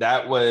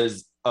that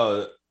was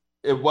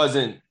it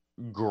wasn't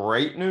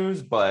great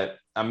news, but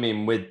I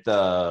mean, with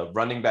the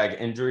running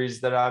back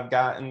injuries that I've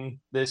gotten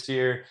this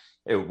year,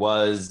 it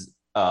was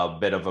a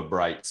bit of a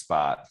bright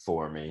spot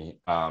for me.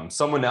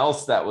 Someone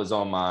else that was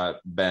on my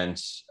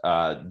bench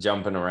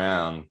jumping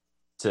around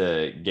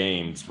to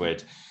games,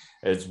 which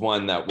is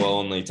one that we'll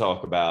only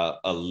talk about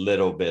a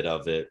little bit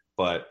of it,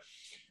 but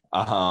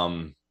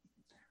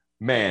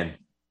man,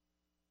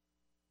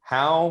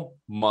 how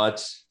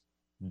much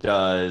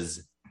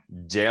does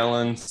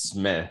Jalen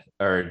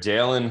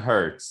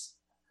Hurts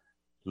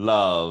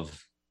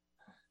love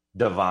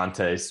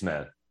Devontae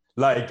Smith?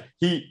 Like,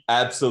 he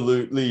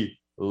absolutely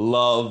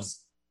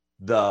loves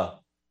the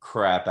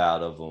crap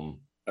out of him.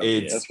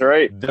 That's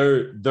right.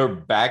 They're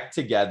back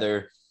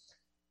together.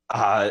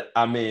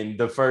 I mean,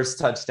 the first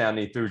touchdown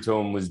he threw to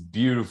him was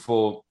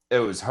beautiful. It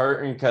was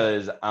hurting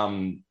because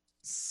I'm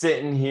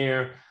sitting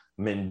here,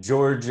 I'm in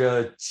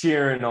Georgia,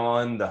 cheering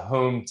on the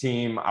home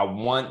team. I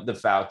want the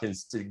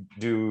Falcons to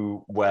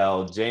do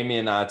well. Jamie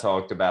and I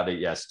talked about it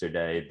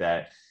yesterday,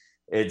 that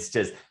it's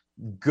just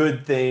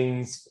good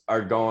things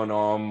are going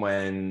on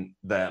when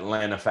the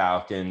Atlanta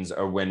Falcons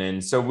are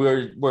winning. So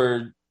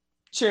we're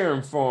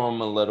cheering for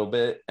them a little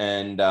bit.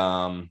 And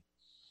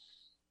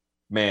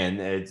man,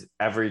 it's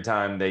every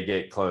time they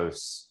get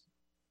close,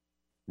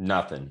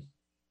 nothing.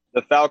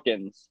 The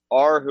Falcons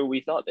are who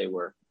we thought they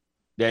were.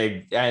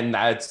 And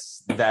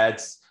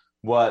that's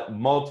what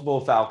multiple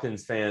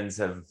Falcons fans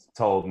have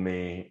told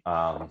me.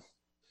 My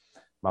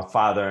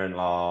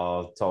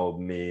father-in-law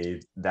told me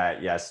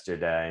that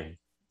yesterday.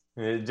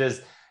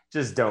 Just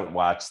don't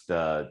watch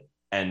the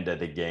end of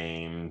the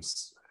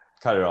games.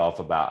 Cut it off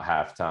about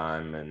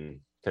halftime,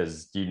 and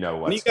because you know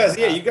what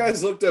you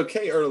guys looked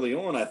okay early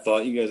on. I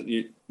thought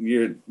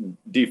your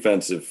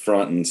defensive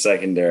front and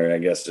secondary, I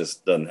guess,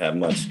 just doesn't have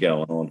much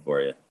going on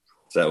for you.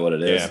 Is that what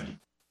it is?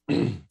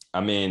 Yeah. I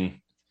mean,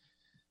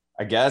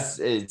 I guess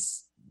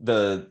it's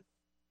I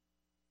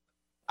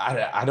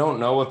don't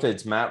know if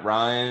it's Matt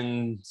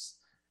Ryan's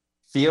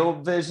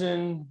field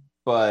vision,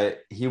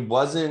 but he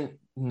wasn't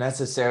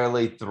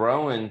necessarily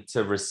throwing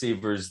to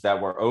receivers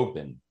that were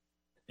open.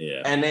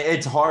 Yeah. And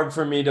it's hard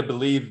for me to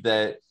believe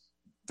that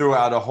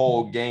throughout a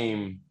whole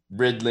game,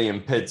 Ridley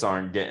and Pitts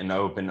aren't getting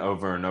open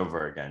over and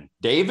over again.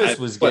 Davis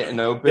was getting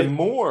open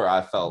more,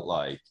 I felt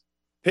like.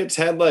 Pitts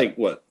had 5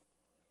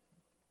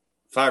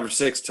 or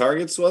 6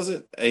 targets, was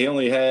it? He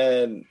only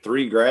had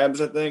 3 grabs,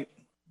 I think.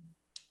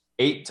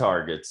 8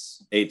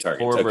 targets.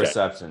 4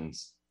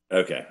 receptions.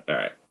 Okay. All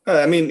right.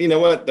 I mean, you know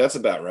what? That's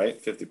about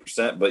right,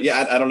 50%. But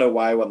yeah, I don't know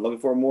why I wasn't looking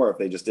for more if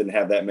they just didn't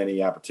have that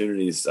many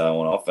opportunities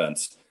on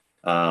offense.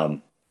 I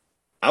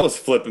was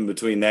flipping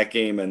between that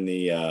game and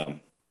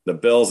the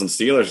Bills and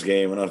Steelers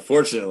game, and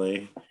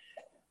unfortunately,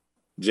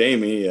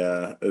 Jamie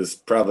is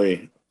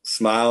probably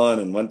smiling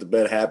and went to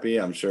bed happy.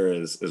 I'm sure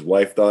his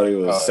wife thought he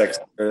was sexy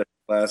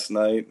last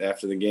night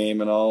after the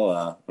game and all.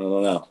 I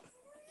don't know.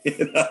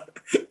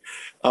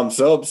 I'm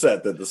so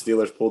upset that the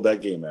Steelers pulled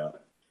that game out.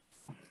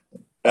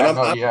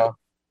 And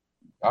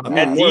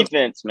That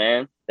defense,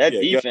 man. That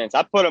defense.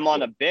 I put him on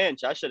the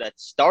bench. I should have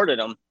started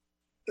him.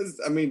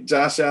 I mean,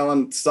 Josh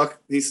Allen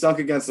stunk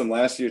against them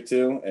last year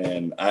too,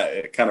 and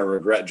I kind of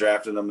regret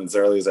drafting them as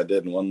early as I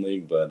did in one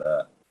league.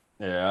 But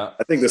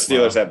I think the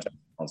Steelers have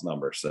Allen's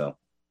number, so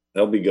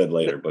they'll be good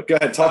later. But go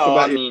ahead, talk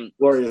about your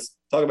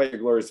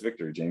glorious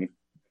victory, Jamie.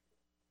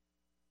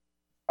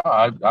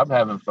 I'm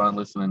having fun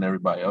listening to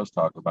everybody else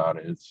talk about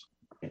it. It's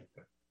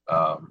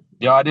I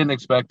didn't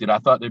expect it. I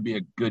thought it'd be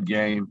a good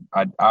game.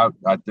 I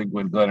think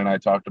when Glenn and I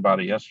talked about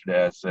it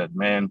yesterday, I said,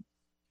 man,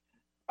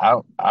 I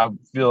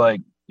feel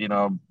like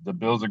the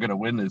Bills are going to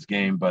win this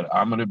game, but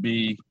I'm going to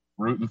be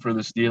rooting for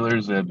the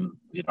Steelers, and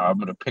I'm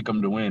going to pick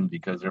them to win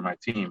because they're my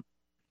team.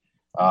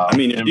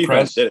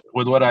 Impressed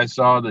with what I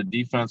saw. The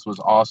defense was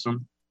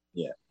awesome.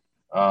 Yeah.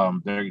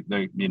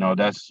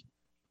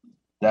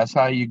 That's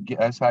how you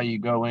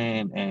go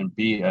in and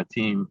be a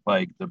team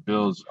like the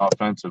Bills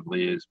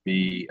offensively, is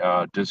be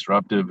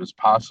disruptive as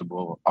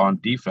possible on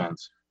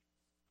defense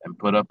and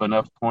put up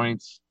enough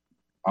points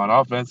on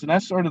offense. And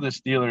that's sort of the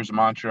Steelers'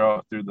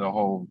 mantra through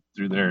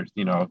their,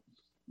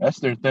 that's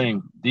their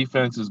thing.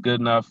 Defense is good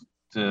enough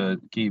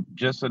to keep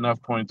just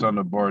enough points on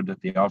the board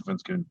that the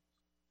offense can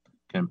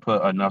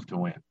put enough to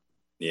win.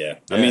 Yeah.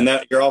 I mean,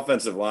 that your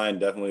offensive line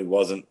definitely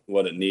wasn't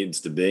what it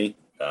needs to be.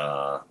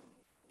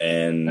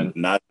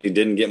 He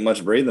didn't get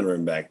much breathing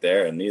room back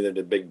there, and neither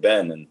did Big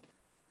Ben. And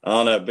I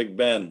don't know, Big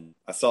Ben,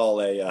 I saw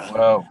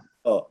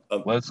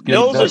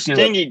Bills are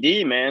stingy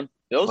D, man.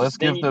 Let's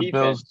give the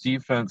Bills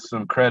defense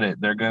some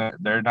credit.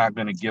 They're not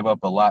gonna give up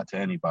a lot to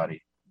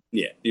anybody.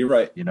 Yeah, you're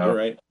right. You're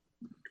right.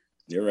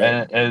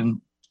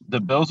 And the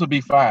Bills will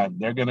be fine.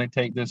 They're gonna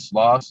take this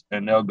loss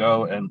and they'll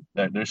go, and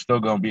they're still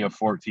gonna be a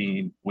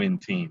 14-win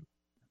team.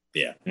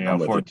 Yeah,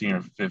 14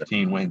 or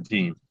 15-win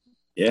team.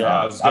 Yeah,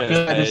 I was going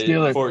to say the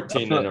Steelers,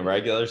 14 in a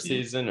regular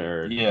season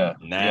or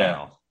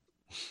now.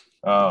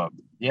 They'll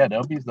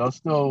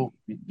still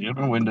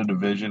win the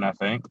division, I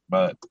think.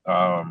 But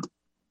it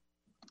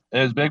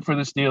was big for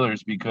the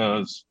Steelers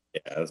because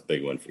that's a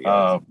big one for you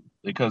guys.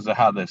 Because of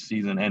how the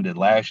season ended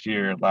last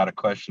year. A lot of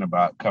question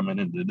about coming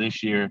into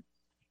this year.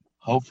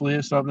 Hopefully,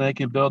 it's something they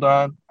can build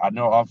on. I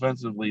know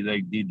offensively they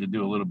need to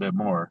do a little bit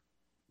more,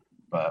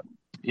 but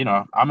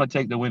I'm gonna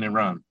take the win and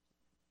run.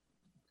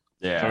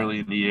 Yeah, it's early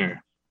in the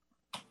year.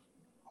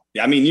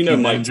 Yeah, I mean,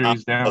 Mike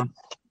Tomlin.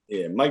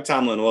 Yeah, Mike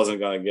Tomlin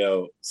wasn't going to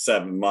go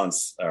 7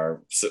 months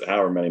or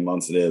however many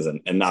months it is and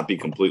not be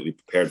completely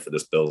prepared for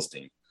this Bills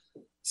team.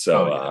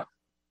 So,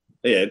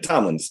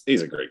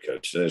 he's a great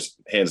coach. There's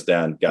hands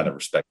down, got to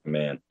respect the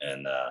man.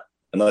 And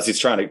unless he's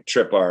trying to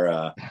trip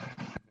our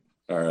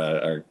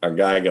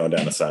guy going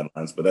down the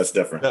sidelines, but that's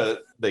different.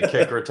 The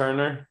kick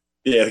returner.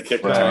 Yeah, the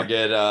kick returner.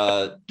 Get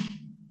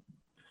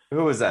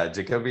who was that?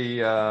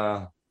 Jacoby.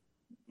 I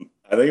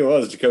think it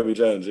was Jacoby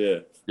Jones. Yeah.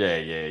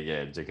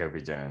 Yeah.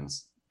 Jacoby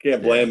Jones.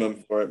 Can't blame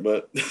him for it,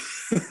 but.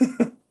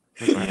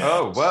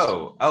 Oh,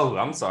 whoa. Oh,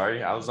 I'm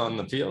sorry. I was on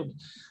the field.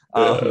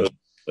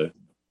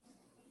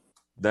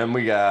 Then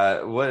we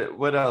got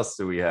what else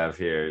do we have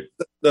here?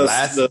 Go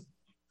ahead.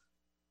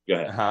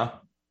 Huh?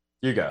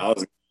 You go. I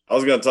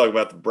was going to talk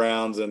about the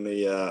Browns and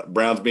the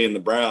Browns being the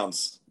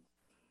Browns.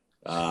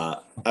 I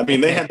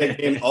mean, they had that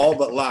game all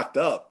but locked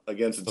up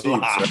against the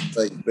Chiefs.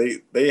 Right? Like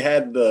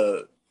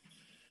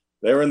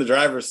they were in the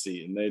driver's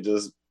seat, and they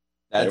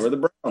were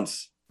the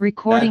Browns.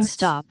 Recording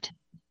stopped.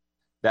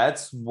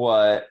 That's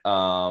what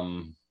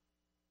the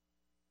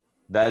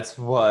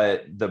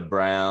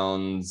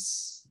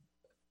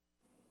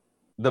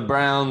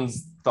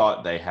Browns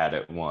thought they had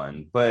it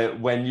won. But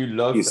when you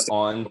looked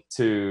on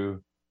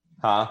to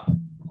I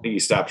think you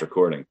stopped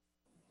recording.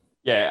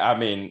 Yeah, I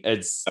mean,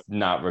 it's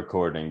not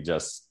recording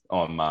just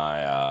on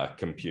my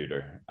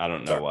computer. I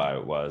don't know why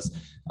it was.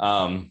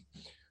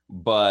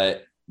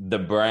 But the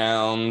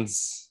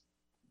Browns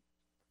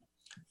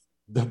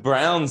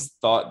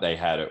thought they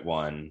had it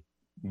won.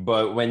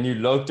 But when you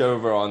looked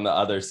over on the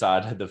other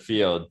side of the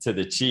field to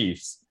the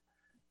Chiefs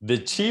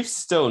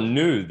still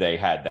knew they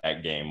had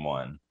that game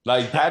won.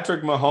 Like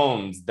Patrick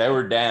Mahomes, they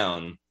were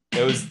down.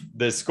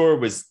 The score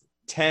was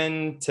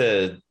 10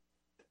 to,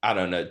 I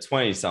don't know,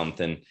 20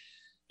 something.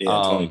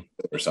 Yeah, 20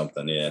 or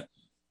something, yeah.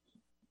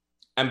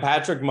 And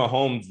Patrick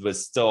Mahomes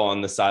was still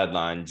on the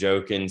sideline,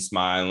 joking,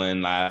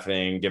 smiling,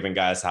 laughing, giving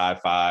guys high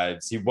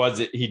fives.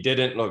 He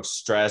didn't look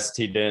stressed.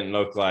 He didn't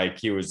look like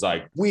he was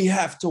like, we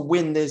have to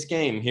win this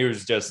game. He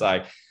was just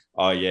like,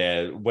 oh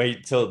yeah,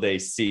 wait till they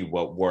see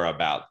what we're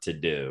about to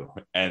do.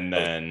 And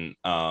then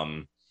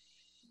I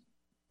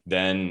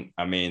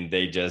mean,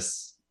 they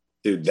just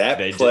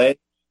play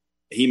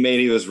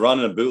he was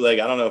running a bootleg.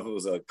 I don't know if it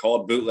was a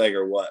called bootleg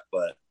or what,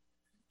 but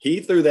he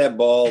threw that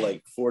ball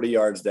like 40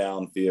 yards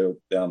downfield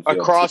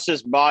across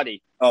his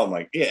body. Oh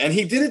my! Yeah, and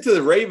he did it to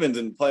the Ravens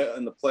in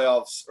the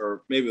playoffs,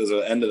 or maybe it was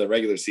the end of the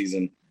regular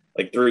season,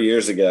 like 3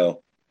 years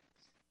ago.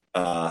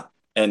 And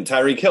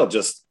Tyreek Hill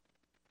just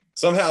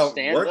somehow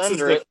works his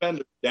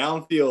defender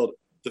downfield.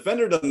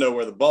 Defender doesn't know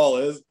where the ball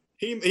is.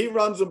 He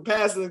runs him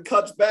past and then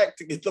cuts back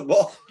to get the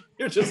ball.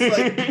 You're just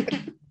like,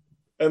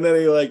 And then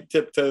he like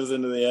tiptoes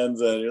into the end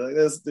zone. You're like,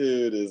 this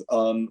dude is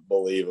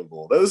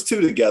unbelievable. Those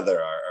two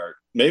together are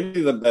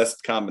maybe the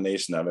best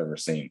combination I've ever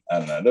seen. I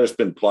don't know. There's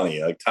been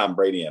plenty, like Tom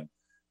Brady and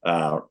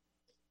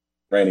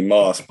Randy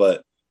Moss,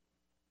 but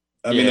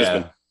I mean,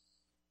 there's been.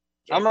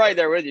 I'm right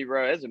there with you,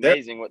 bro. It's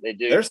amazing what they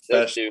do. They're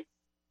special.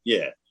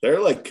 Yeah, they're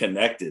like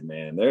connected,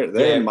 man.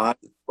 They're in mind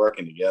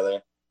working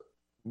together.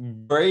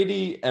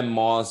 Brady and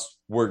Moss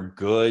were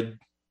good,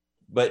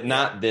 but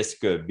not this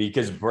good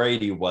because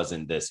Brady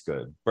wasn't this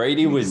good.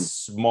 Brady was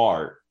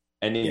smart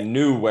and he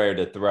knew where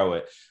to throw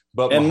it.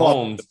 But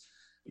Mahomes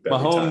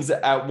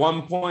at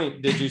one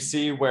point, did you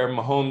see where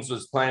Mahomes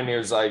was playing? He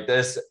was like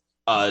this,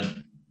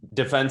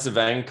 defensive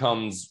end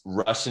comes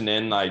rushing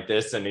in like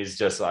this, and he's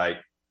just like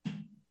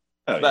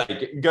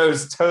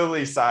goes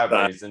totally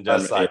sideways and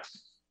just like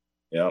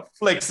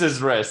flicks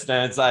his wrist.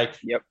 And it's like,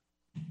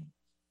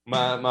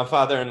 My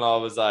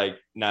father-in-law was like,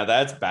 "Now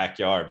that's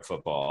backyard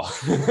football.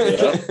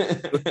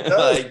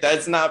 Like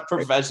that's not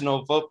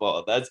professional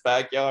football. That's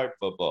backyard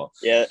football."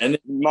 Yeah, and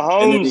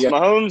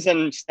Mahomes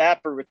and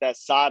Stafford with that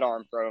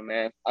sidearm throw,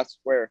 man. I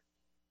swear.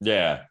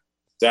 Yeah,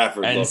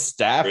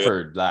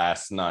 Stafford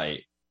last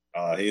night.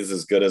 He's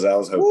as good as I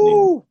was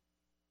hoping.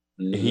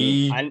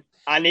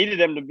 I needed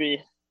him to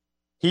be.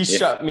 He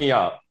shut me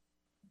up.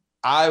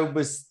 I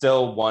was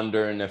still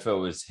wondering if it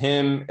was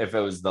him, if it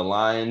was the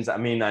Lions. I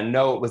mean, I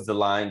know it was the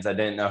Lions. I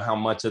didn't know how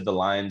much of the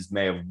Lions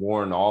may have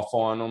worn off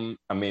on them.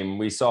 I mean,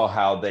 we saw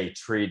how they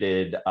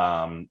treated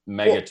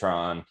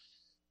Megatron. Well,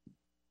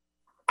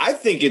 I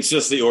think it's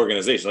just the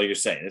organization, like you're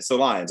saying. It's the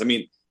Lions. I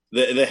mean,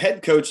 the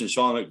head coach and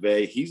Sean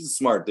McVay, he's a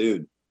smart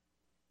dude.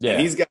 Yeah,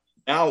 and he's got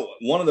now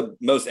one of the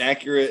most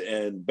accurate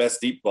and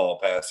best deep ball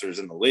passers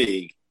in the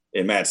league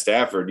in Matt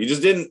Stafford. You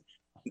just didn't.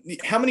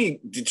 How many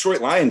Detroit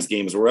Lions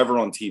games were ever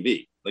on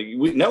TV? Like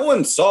no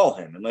one saw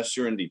him unless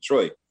you're in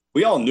Detroit.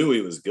 We all knew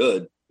he was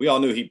good. We all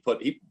knew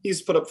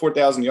he's put up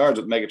 4,000 yards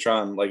with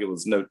Megatron like it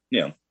was it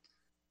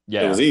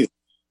was easy.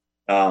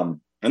 And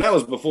that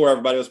was before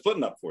everybody was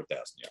putting up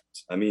 4,000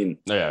 yards. I mean,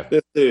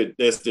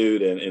 this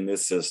dude in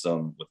this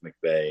system with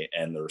McVay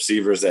and the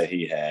receivers that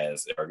he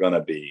has are going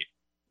to be,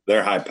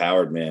 they're high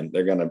powered, man.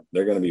 They're going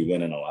to be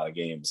winning a lot of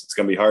games. It's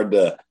going to be hard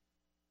to,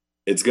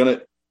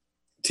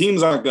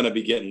 teams aren't going to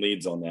be getting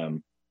leads on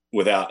them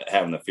without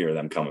having the fear of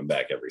them coming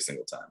back every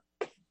single time.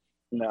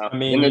 No, I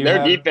mean, and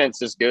their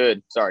defense is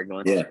good. Sorry,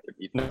 Glenn. Yeah,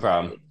 no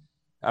problem.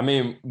 I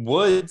mean,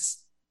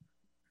 Woods,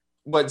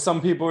 what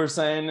some people are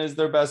saying is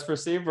their best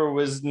receiver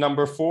was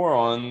number 4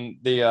 on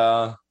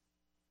the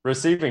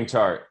receiving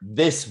chart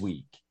this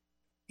week.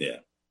 Yeah.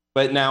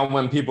 But now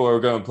when people are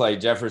going to play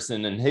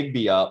Jefferson and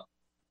Higbee up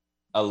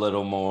a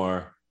little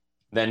more,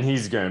 then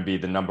he's going to be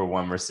the number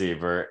 1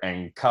 receiver,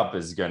 and Kupp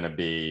is going to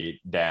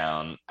be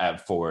down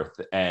at 4th.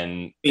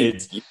 And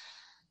he's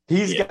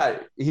going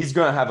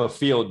to have a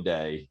field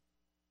day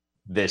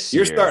this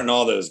year. You're starting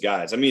all those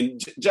guys. I mean,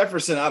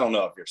 Jefferson, I don't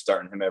know if you're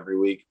starting him every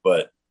week,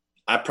 but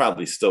I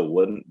probably still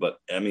wouldn't. But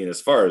I mean, as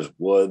far as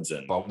Woods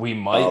but we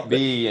might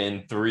be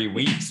in 3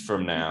 weeks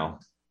from now.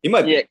 He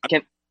might. Yeah.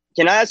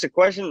 Can I ask a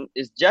question?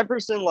 Is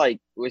Jefferson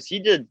was he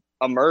did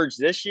emerge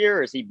this year?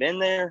 Or has he been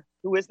there?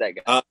 Who is that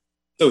guy?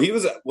 So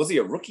was he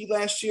a rookie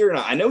last year? And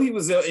I know he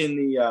was in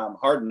the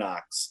Hard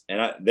Knocks,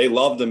 and they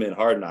loved him in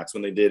Hard Knocks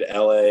when they did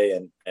LA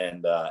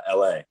and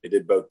LA. They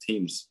did both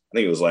teams. I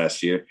think it was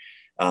last year.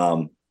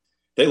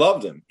 They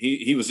loved him.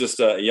 He was just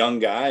a young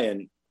guy,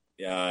 and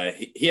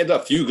he had a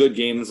few good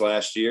games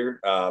last year,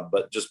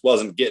 but just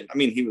wasn't getting. I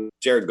mean,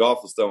 Jared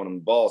Goff was throwing him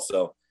the ball,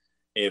 so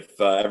if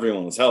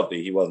everyone was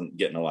healthy, he wasn't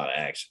getting a lot of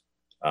action.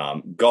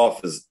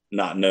 Goff is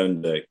not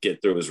known to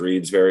get through his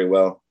reads very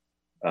well.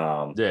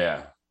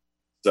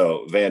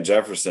 So Van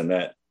Jefferson,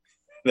 that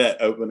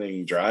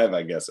opening drive,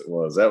 I guess it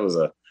was, that was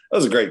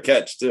a great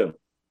catch too,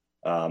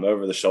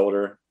 over the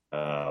shoulder.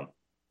 I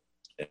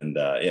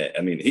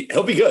mean,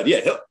 he'll be good.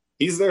 Yeah,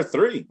 he's their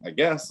 3, I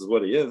guess, is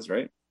what he is,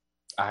 right?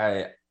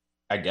 I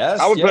guess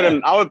I would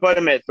put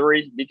him at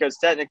 3 because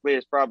technically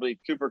it's probably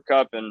Cooper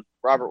Kupp and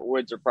Robert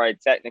Woods are probably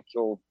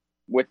technical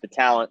with the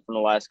talent from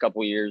the last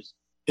couple of years.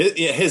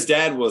 His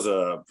dad was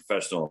a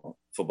professional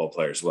football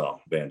player as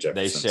well, Van Jefferson.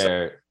 They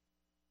share.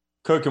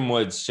 Cook and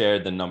Woods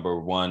shared the number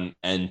 1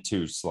 and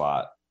 2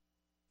 slot,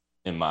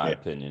 in my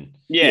opinion.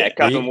 Yeah,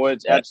 Cook and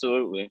Woods,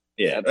 absolutely.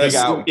 Yeah, they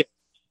got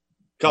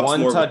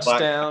 1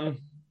 touchdown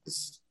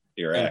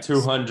and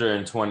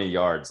 220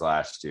 yards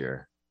last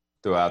year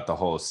throughout the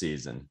whole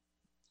season.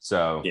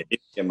 So he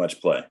didn't get much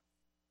play.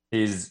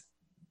 He's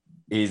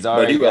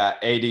already got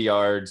 80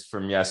 yards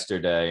from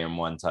yesterday and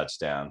 1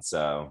 touchdown.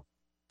 So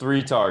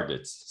 3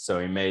 targets. So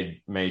he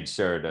made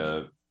sure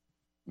to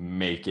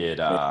make it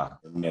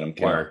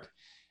work.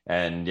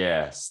 And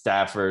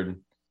Stafford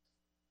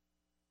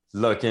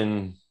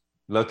looking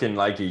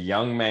like a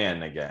young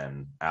man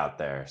again out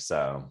there.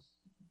 So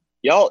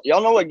y'all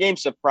know what game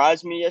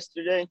surprised me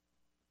yesterday?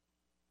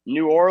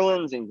 New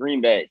Orleans and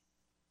Green Bay.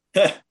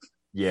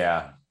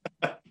 Yeah.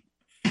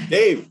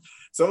 Dave,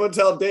 someone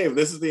tell Dave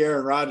this is the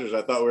Aaron Rodgers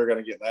I thought we were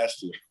going to get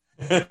last year.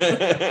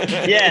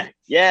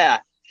 Yeah.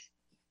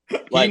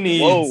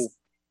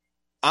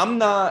 I'm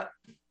not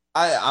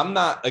I'm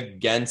not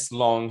against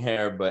long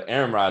hair, but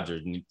Aaron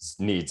Rodgers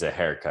needs a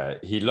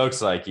haircut. He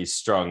looks like he's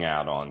strung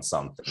out on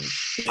something.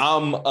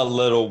 I'm a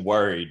little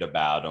worried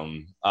about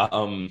him.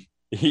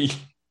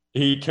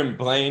 He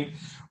complained,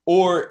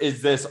 or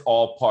is this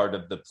all part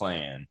of the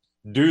plan?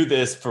 Do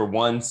this for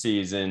one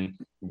season,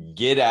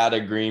 get out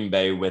of Green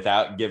Bay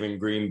without giving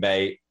Green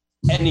Bay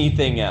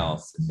anything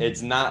else.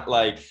 It's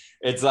like,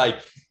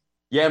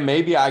 yeah,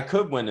 maybe I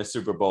could win a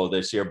Super Bowl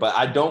this year, but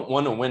I don't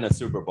want to win a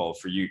Super Bowl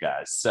for you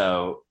guys.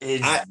 So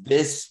is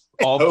this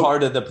all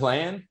part of the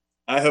plan?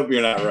 I hope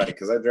you're not right,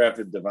 because I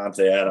drafted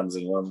Devontae Adams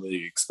in one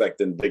league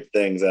expecting big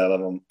things out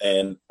of him.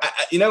 And,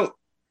 I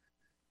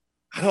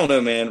don't know,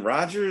 man.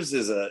 Rodgers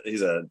is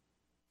he's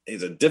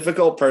a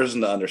difficult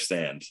person to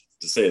understand,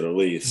 to say the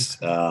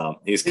least.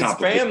 He's his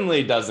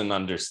family doesn't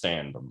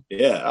understand him.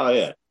 Yeah. Oh,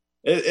 yeah.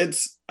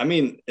 Is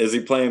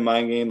he playing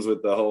mind games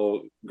with the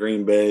whole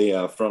Green Bay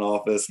front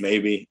office?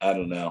 Maybe. I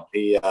don't know.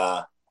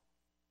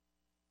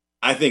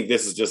 I think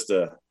this is just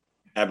a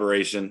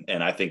aberration,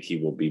 and I think he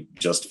will be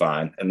just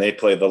fine. And they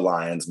play the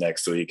Lions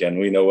next week, and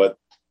we know what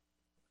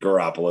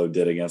Garoppolo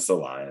did against the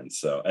Lions.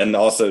 So, and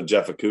also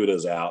Jeff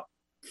Okudah's out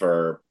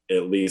for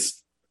at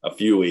least a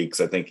few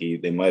weeks. I think he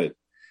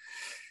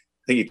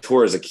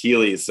tore his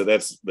Achilles, so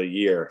that's the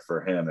year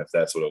for him, if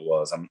that's what it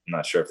was. I'm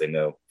not sure if they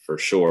know for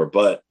sure,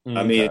 but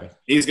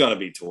he's going to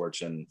be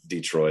torching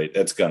Detroit.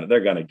 They're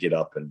going to get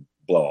up and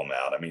blow them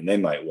out. I mean, they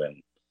might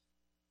win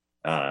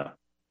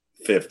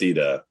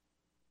 50-7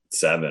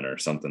 or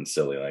something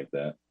silly like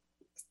that.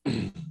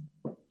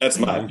 That's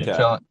my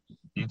opinion.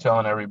 You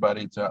telling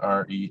everybody to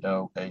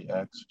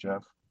RELAX,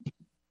 Jeff?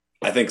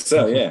 I think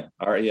so. Yeah,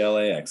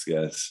 RELAX,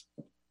 guys.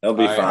 They'll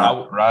be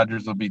fine.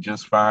 Rodgers will be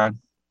just fine.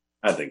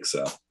 I think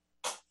so.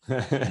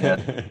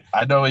 Yeah,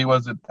 I know he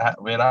wasn't. I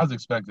was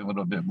expecting a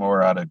little bit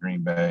more out of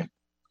Green Bay.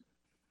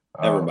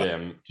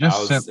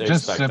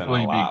 Just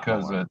simply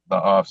because of the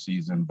off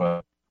season,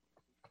 but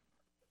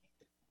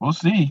we'll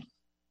see.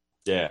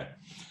 Yeah,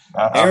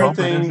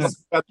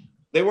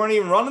 they weren't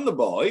even running the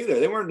ball either.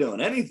 They weren't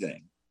doing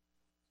anything.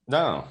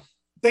 No,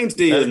 they're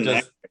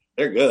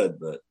good,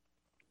 but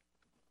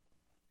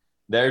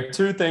there are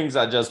two things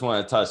I just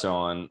want to touch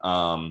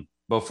on.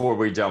 Before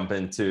we jump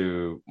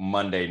into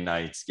Monday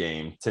night's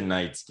game,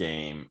 tonight's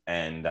game,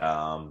 and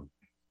I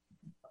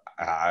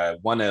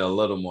wanted a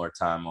little more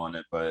time on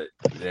it, but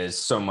there's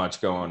so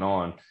much going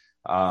on.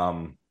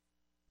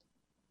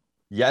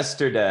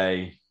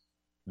 Yesterday,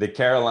 the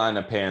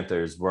Carolina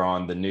Panthers were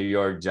on the New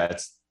York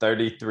Jets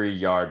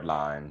 33-yard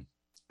line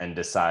and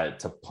decided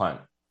to punt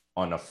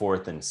on a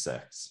 4th and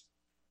 6.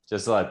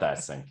 Just let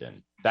that sink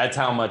in. That's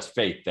how much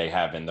faith they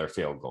have in their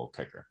field goal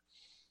kicker.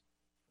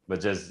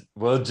 But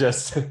we'll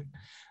just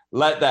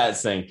let that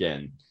sink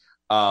in.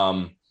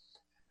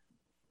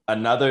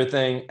 Another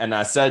thing, and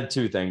I said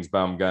two things, but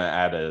I'm going to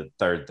add a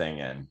third thing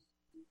in.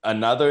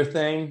 Another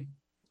thing,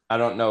 I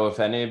don't know if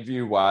any of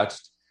you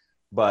watched,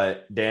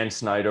 but Dan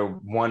Snyder,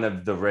 one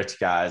of the rich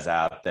guys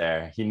out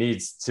there, he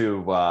needs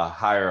to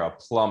hire a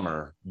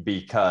plumber,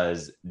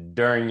 because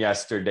during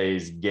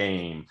yesterday's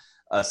game,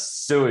 a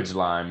sewage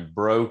line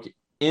broke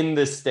in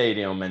the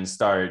stadium and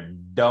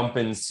started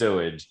dumping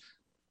sewage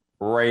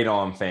right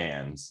on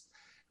fans.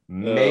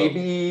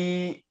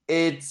 Maybe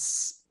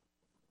it's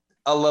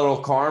a little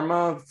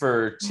karma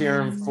for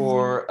cheering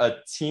for a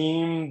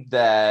team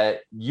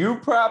that you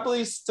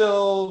probably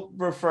still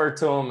refer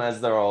to them as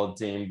their old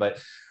team,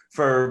 but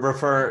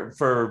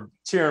for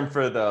cheering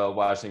for the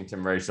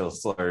Washington racial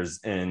slurs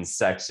in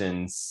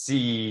section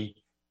C18,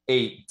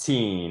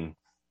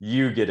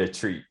 you get a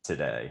treat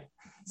today.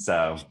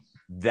 So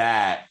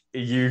that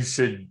you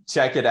should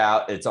check it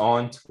out. It's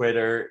on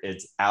Twitter.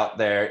 It's out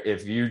there.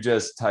 If you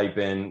just type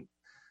in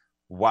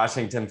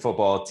Washington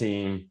football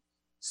team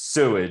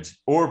sewage,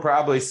 or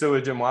probably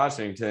sewage in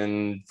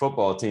Washington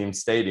football team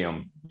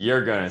stadium,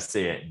 you're going to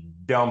see it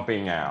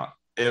dumping out.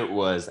 It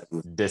was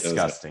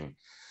disgusting.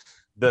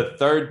 The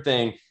third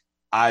thing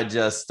I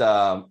just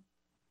want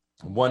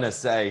to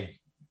say,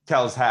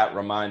 Kel's hat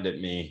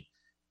reminded me,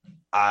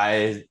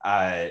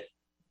 I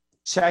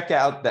check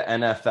out the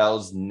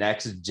NFL's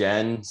next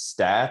gen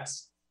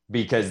stats,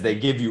 because they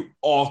give you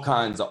all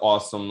kinds of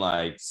awesome,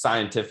 like,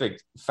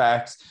 scientific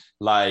facts.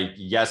 Like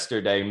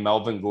yesterday,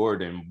 Melvin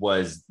Gordon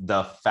was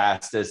the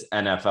fastest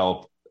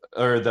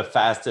the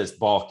fastest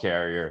ball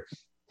carrier,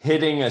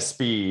 hitting a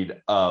speed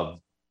of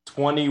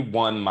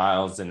 21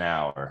 miles an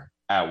hour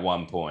at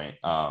one point.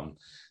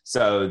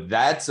 So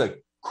that's a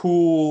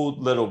cool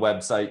little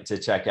website to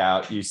check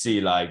out. You see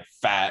the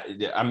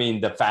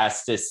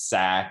fastest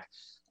sack,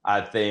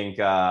 I think,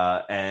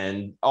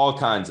 and all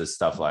kinds of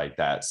stuff like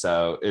that.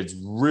 So it's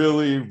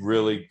really,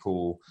 really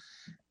cool.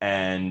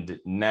 And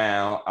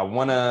now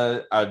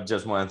I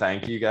just want to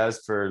thank you guys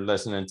for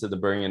listening to the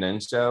Bring It In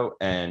show.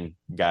 And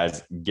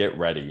guys, get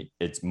ready.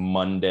 It's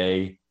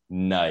Monday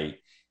night,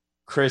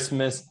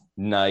 Christmas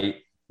night,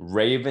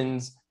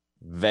 Ravens,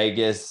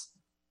 Vegas.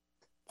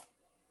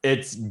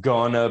 It's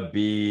gonna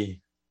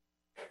be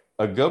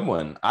a good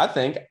one. I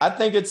think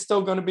it's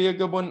still gonna be a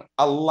good one.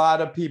 A lot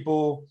of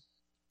people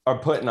are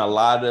putting a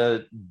lot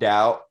of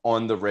doubt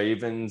on the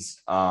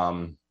Ravens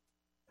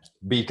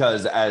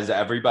because, as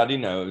everybody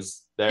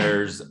knows,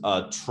 there's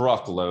a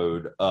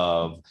truckload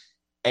of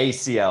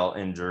ACL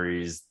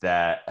injuries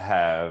that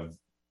have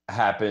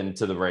happened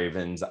to the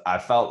Ravens. I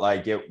felt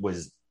like it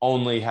was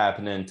only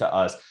happening to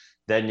us.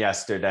 Then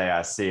yesterday,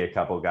 I see a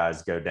couple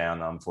guys go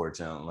down,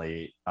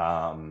 unfortunately.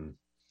 And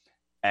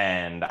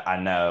I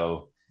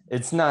know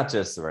it's not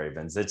just the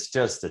Ravens. It's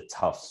just a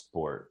tough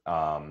sport.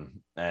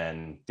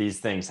 And these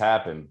things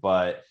happen.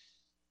 But,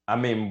 I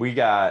mean, we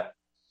got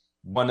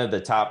one of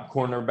the top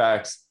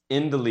cornerbacks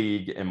in the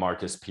league in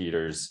Marcus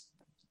Peters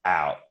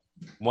out.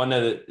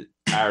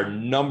 Our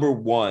number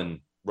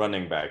one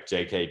running back,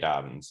 J.K.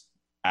 Dobbins,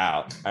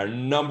 out. Our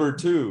number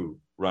 2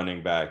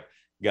 running back,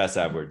 Gus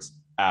Edwards,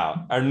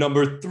 out. Our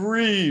number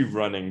 3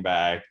 running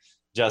back,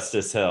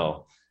 Justice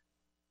Hill,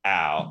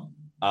 out.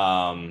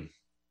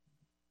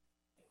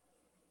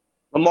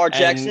 Lamar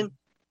Jackson.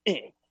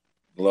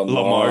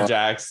 Lamar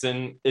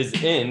Jackson is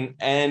in.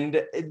 And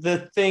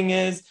the thing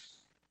is,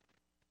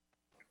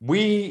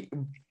 we've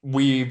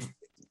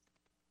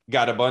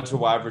got a bunch of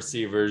wide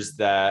receivers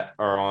that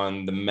are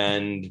on the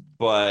mend,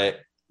 but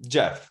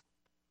Jeff,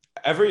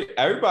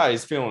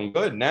 everybody's feeling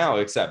good now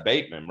except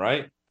Bateman,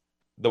 right?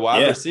 The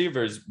wide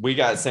receivers, we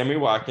got Sammy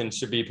Watkins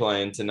should be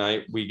playing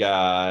tonight. We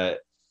got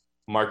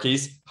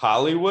Marquise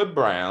Hollywood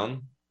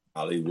Brown.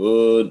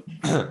 Hollywood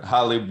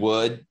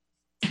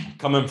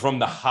coming from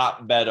the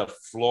hotbed of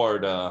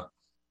Florida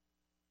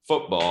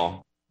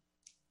football.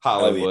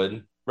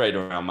 Hollywood, right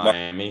around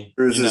Miami.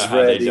 Andrews is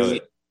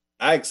ready.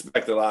 I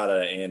expect a lot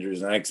out of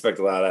Andrews, and I expect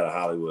a lot out of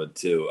Hollywood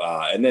too.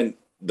 And then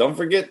don't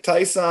forget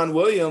Tyson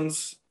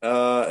Williams,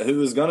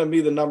 who is going to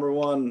be the number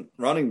 1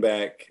 running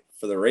back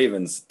for the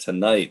Ravens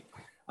tonight.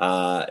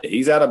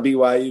 He's out of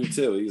BYU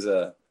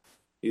too.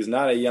 He's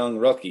not a young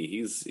rookie.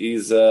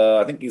 He's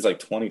I think he's like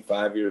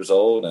 25 years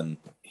old, and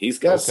he's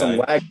got some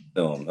lag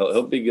to him.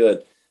 He'll be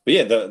good. But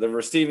yeah, the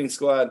receiving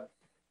squad.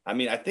 I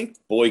mean, I think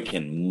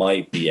Boykin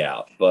might be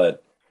out,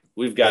 but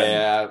we've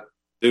got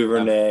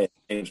Duvernay,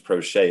 James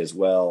Prochet as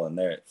well, and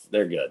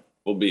they're good.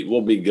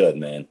 We'll be good,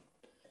 man.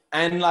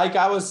 And like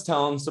I was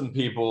telling some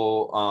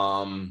people,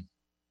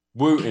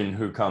 Wooten,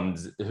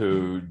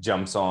 who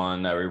jumps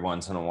on every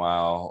once in a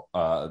while,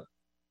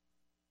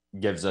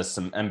 gives us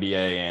some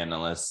NBA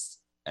analysts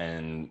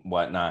and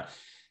whatnot.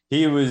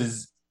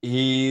 He's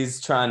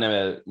trying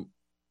to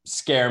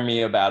scare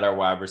me about our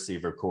wide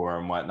receiver core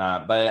and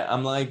whatnot, but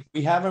I'm like,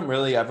 we haven't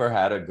really ever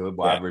had a good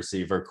wide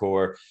receiver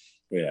core.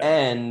 Yeah.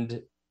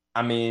 And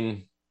I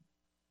mean,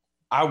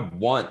 I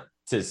want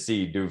to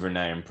see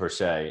Duvernay and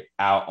Prochet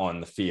out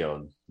on the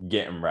field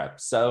getting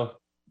reps. So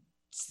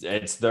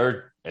it's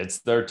their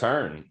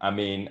turn. I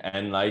mean,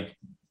 and like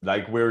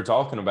we were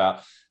talking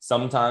about,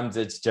 sometimes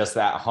it's just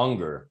that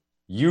hunger.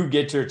 You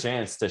get your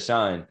chance to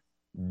shine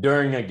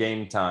during a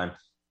game time,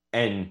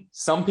 and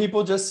some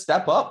people just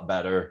step up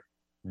better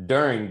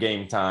during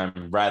game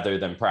time rather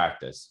than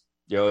practice.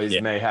 You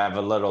always may have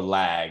a little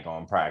lag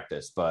on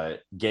practice,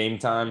 but game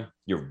time,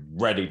 you're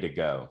ready to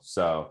go.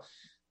 So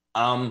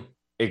I'm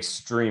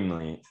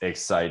extremely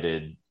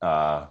excited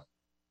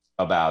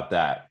about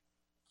that.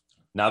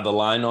 Now the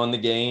line on the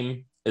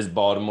game is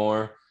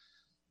Baltimore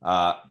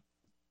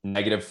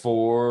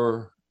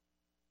 -4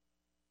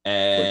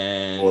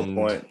 and 4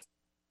 points.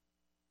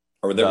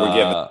 Or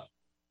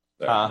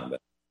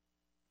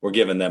we're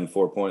giving them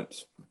 4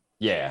 points.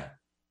 Yeah.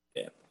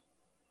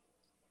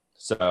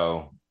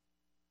 So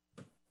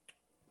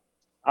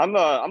I'm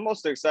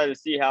most excited to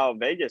see how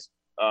Vegas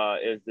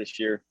is this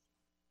year.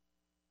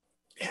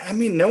 Yeah, I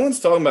mean, no one's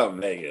talking about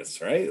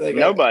Vegas, right? Like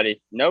nobody.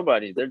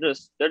 They're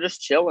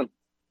just chilling.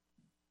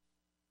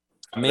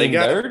 I mean, they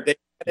added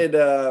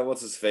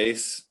what's his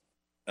face?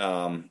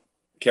 Kenyon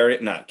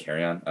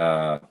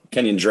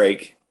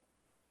Drake.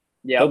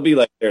 Yeah, he'll be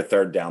like their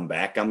 3rd down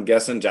back. I'm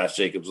guessing Josh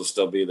Jacobs will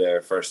still be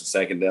their 1st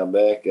and 2nd down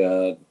back.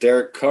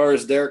 Derek Carr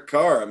is Derek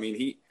Carr. I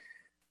mean,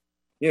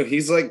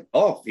 he's like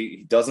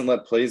he doesn't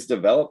let plays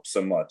develop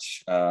so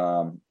much,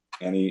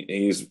 and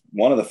he's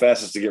one of the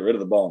fastest to get rid of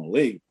the ball in the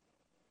league.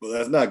 Well,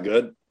 that's not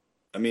good.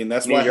 I mean,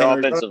 that's why your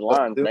offensive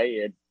line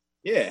bad.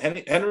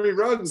 Yeah, Henry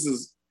Ruggs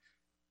is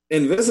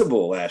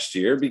invisible last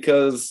year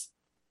because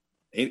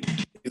he's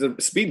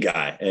a speed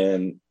guy,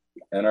 and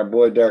our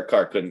boy Derek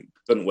Carr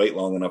couldn't wait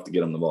long enough to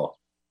get him the ball.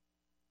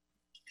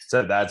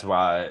 So that's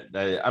why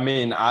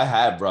I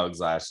had Ruggs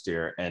last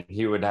year, and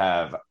he would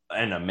have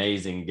an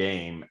amazing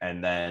game,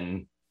 and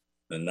then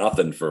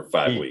nothing for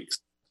 5 weeks.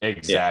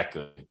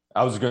 Exactly. Yeah.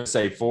 I was going to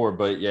say 4,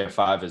 but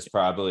 5 is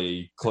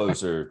probably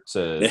closer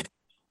to.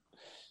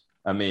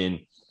 I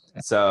mean,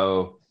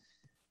 so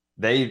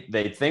they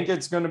think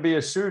it's going to be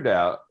a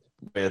shootout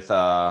with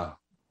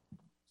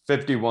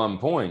 51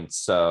 points.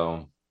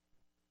 So,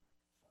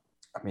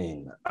 I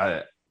mean,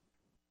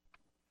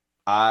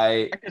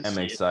 I am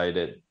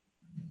excited.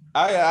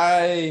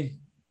 I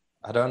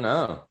don't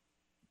know.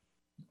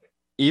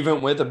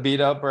 Even with a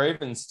beat up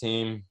Ravens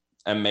team,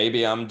 and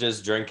maybe I'm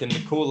just drinking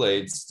the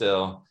Kool-Aid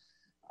still,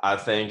 I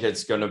think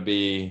it's going to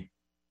be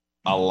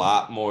a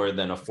lot more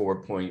than a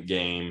 4-point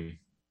game.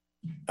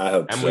 I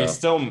hope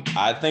and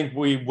I think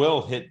we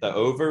will hit the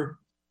over,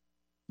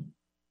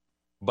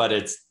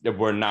 but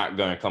we're not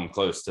going to come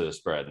close to the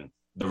spread.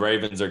 The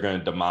Ravens are going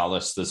to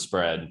demolish the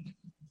spread,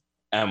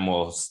 and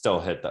we'll still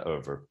hit the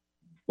over.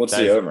 What's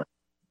the over?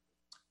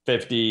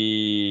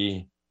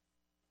 51.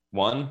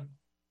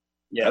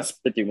 Yeah, that's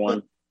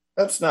 51.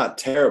 That's not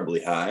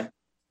terribly high,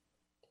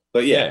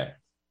 but yeah.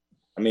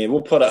 I mean,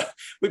 we put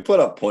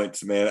up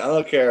points, man. I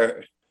don't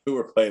care who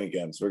we're playing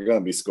against. We're going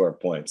to be scoring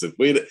points. If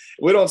we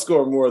don't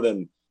score more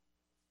than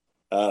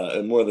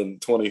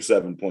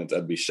 27 points,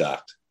 I'd be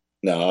shocked.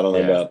 No, I don't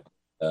know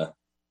about.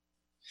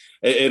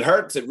 It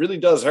hurts. It really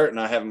does hurt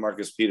not having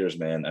Marcus Peters,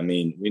 man. I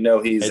mean, we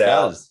know he's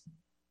out.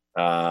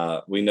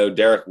 We know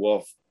Derek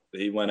Wolfe.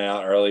 He went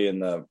out early in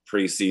the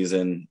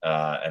preseason,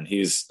 and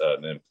he's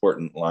an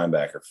important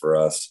linebacker for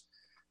us.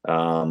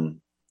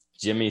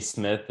 Jimmy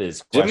Smith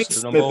is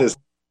questionable.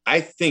 I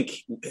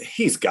think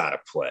he's got to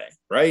play,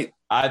 right?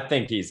 I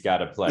think he's got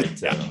to play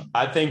too. Yeah.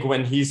 I think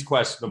when he's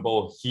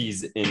questionable,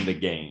 he's in the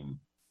game.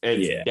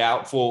 It's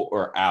doubtful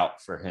or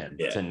out for him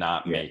to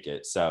not make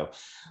it. So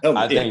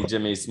I think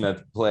Jimmy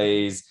Smith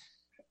plays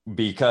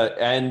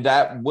and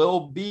that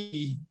will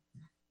be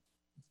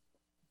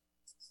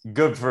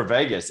good for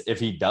Vegas if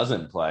he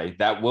doesn't play.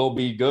 That will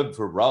be good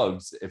for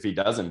Ruggs if he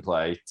doesn't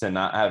play, to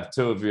not have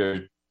two of your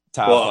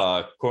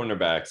top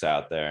cornerbacks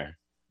out there.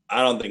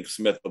 I don't think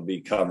Smith will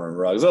be covering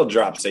Ruggs. They'll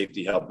drop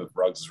safety help if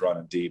Ruggs is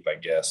running deep, I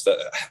guess.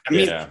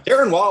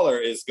 Darren Waller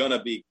is going to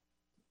be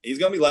 – he's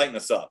going to be lighting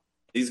us up.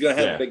 He's going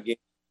to have a big game.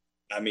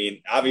 I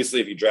mean,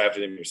 obviously, if you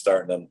drafted him, you're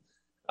starting him.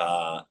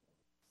 I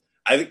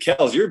think,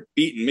 Kels, you're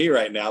beating me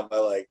right now by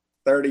like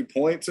 30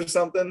 points or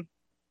something.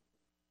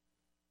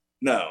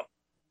 No.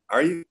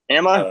 Are you?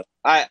 Am I?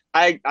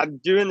 I'm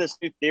doing this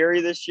new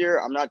theory this year.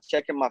 I'm not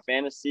checking my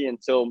fantasy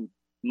until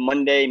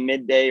Monday,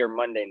 midday, or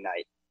Monday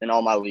night in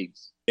all my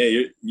leagues.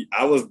 Yeah,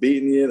 I was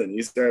beating you, then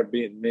you started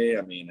beating me.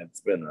 I mean, it's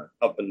been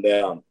up and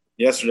down.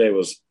 Yesterday I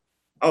was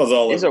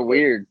all. It's a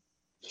weird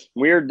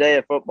day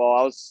of football.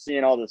 I was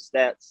seeing all the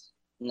stats,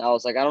 and I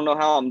was like, I don't know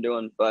how I'm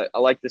doing, but I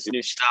like this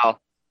new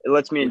style. It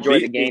lets me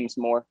enjoy the games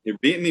more. You're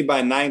beating me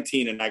by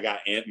 19, and I got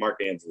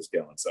Mark Andrews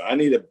going. So I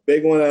need a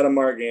big one out of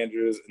Mark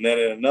Andrews, and then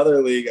in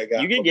another league, I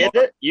got. You can get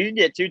it. You can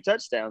get 2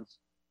 touchdowns.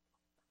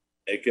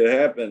 It could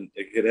happen.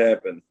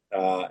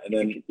 And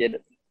then get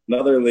it.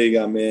 Another league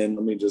I'm in,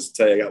 let me just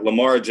tell you, I got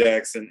Lamar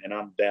Jackson, and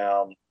I'm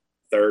down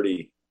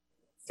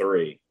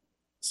 33.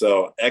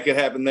 So that could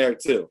happen there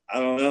too. I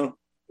don't know.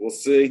 We'll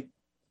see.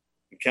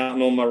 I'm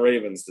counting on my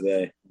Ravens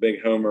today.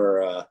 Big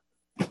Homer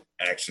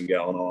action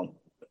going on.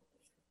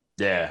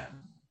 Yeah,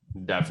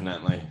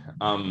 definitely.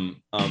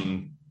 I'm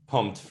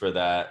pumped for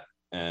that.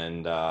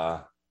 And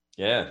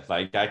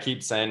like I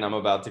keep saying, I'm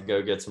about to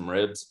go get some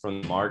ribs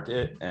from the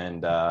market,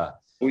 and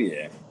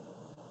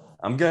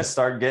I'm going to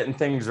start getting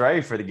things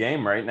ready for the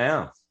game right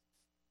now.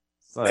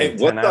 It's like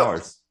 10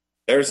 hours.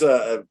 There's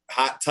a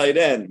hot tight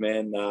end,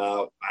 man.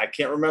 I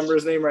can't remember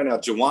his name right now.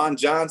 Juwan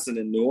Johnson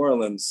in New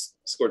Orleans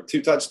scored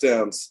 2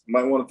 touchdowns. You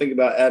might want to think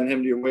about adding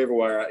him to your waiver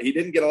wire. He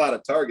didn't get a lot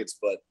of targets,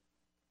 but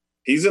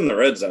he's in the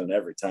red zone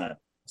every time.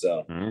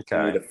 So you need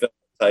to fill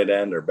tight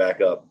end or back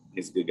up.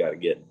 He's a good guy to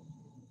get.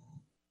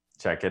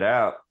 Check it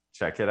out.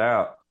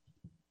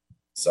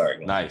 Sorry.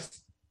 Glenn.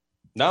 Nice.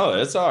 No,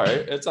 it's all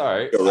right.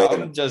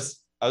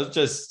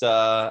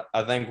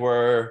 I think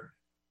we're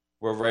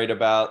right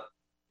about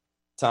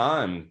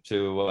time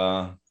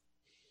to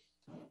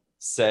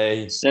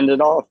send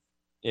it off.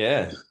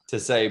 Yeah, to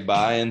say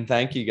bye and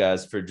thank you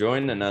guys for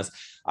joining us.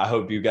 I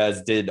hope you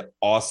guys did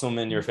awesome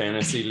in your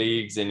fantasy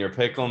leagues and your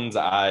pick'ems.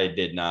 I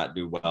did not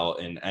do well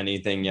in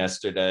anything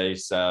yesterday,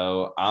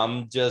 so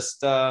I'm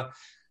just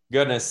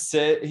gonna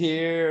sit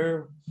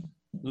here,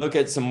 look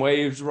at some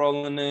waves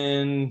rolling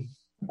in.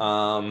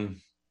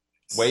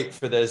 Wait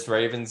for this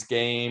Ravens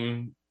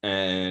game,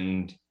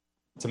 and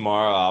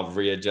tomorrow I'll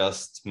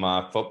readjust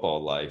my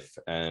football life,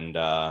 and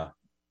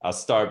I'll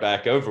start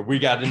back over. We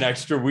got an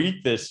extra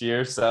week this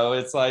year, so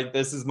it's like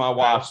this is my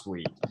wash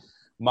week.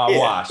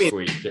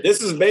 Week.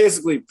 This is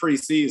basically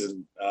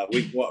preseason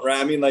week 1, right?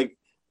 I mean, like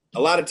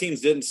a lot of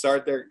teams didn't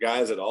start their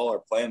guys at all or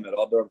play them at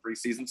all during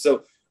preseason, so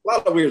a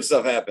lot of weird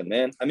stuff happened,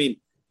 man. I mean,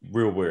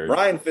 real weird.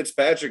 Ryan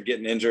Fitzpatrick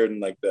getting injured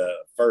in like the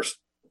first,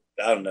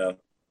 I don't know,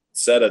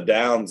 set of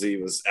downs he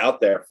was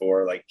out there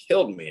for, like,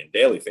 killed me in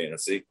daily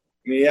fantasy.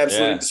 I mean, he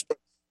absolutely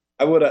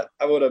I would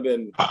have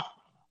been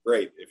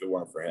great if it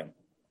weren't for him.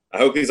 I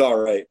hope he's all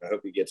right. I hope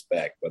he gets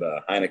back. But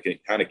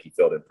Heineke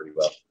filled in pretty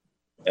well.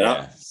 And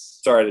I'm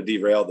sorry to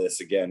derail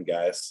this again,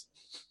 guys.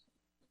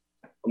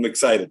 I'm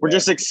excited. We're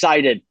just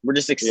excited.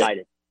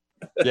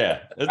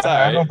 Yeah, it's all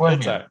right.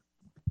 It's all right.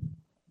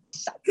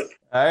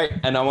 All right,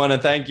 and I want to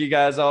thank you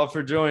guys all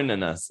for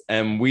joining us,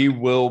 and we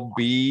will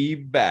be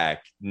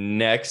back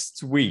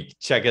next week.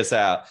 Check us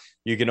out.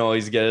 You can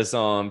always get us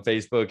on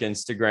Facebook,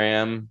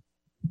 Instagram,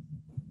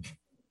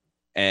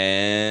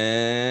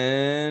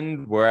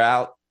 and we're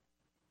out.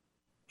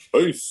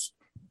 Peace.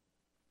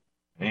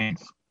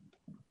 Thanks.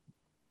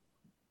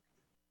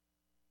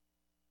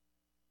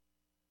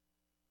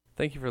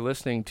 Thank you for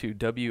listening to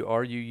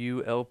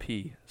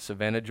WRUU-LP,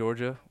 Savannah,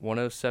 Georgia,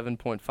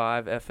 107.5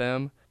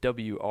 FM,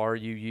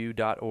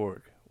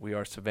 WRUU.org. We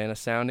are Savannah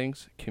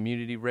Soundings,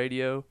 community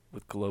radio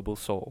with global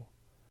soul.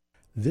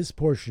 This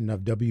portion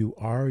of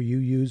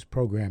WRUU's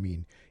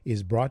programming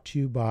is brought to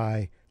you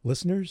by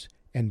listeners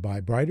and by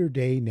Brighter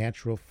Day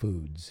Natural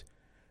Foods.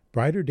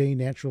 Brighter Day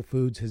Natural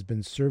Foods has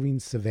been serving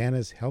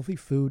Savannah's healthy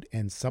food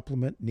and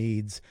supplement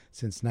needs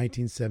since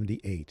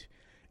 1978.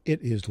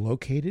 It is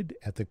located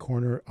at the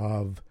corner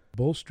of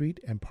Bull Street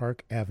and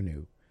Park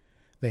Avenue.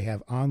 They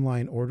have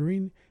online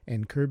ordering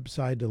and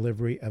curbside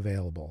delivery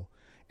available,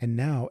 and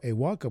now a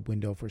walk-up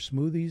window for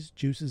smoothies,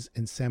 juices,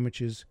 and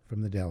sandwiches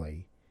from the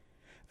deli.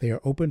 They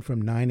are open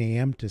from 9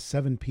 a.m. to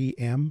 7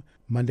 p.m.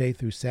 Monday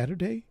through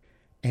Saturday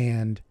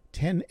and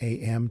 10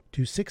 a.m.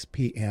 to 6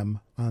 p.m.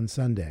 on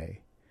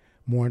Sunday.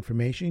 More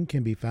information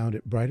can be found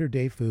at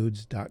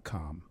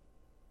brighterdayfoods.com.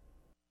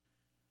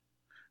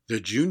 The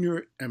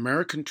Junior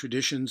American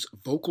Traditions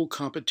Vocal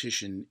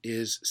Competition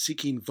is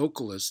seeking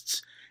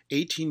vocalists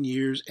 18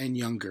 years and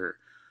younger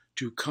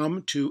to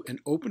come to an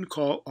open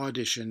call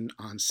audition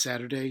on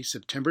Saturday,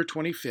 September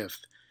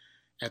 25th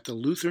at the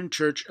Lutheran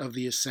Church of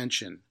the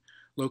Ascension,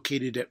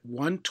 located at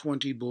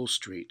 120 Bull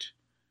Street.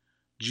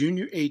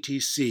 Junior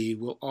ATC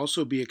will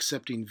also be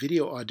accepting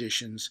video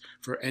auditions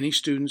for any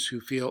students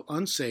who feel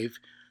unsafe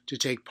to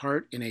take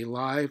part in a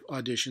live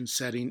audition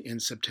setting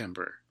in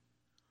September.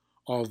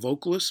 All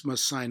vocalists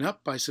must sign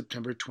up by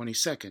September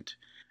 22nd,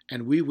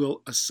 and we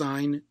will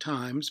assign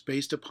times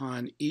based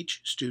upon each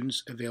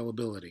student's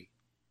availability.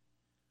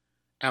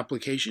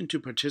 Application to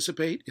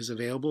participate is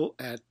available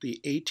at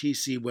the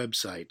ATC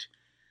website,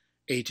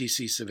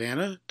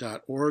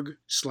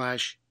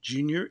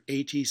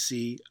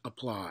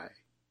 atcsavannah.org/junioratcapply.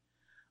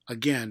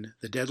 Again,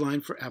 the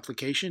deadline for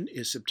application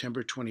is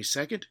September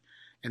 22nd,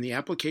 and the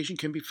application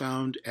can be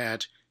found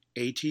at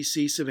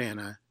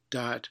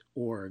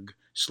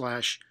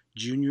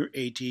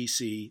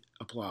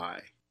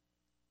atcsavannah.org/junioratcapply.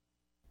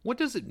 What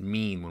does it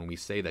mean when we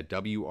say that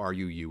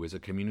WRUU is a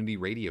community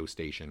radio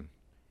station?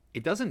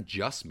 It doesn't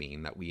just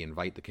mean that we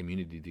invite the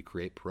community to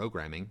create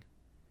programming,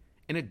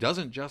 and it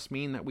doesn't just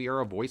mean that we are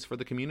a voice for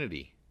the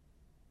community.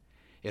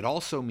 It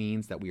also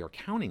means that we are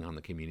counting on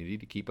the community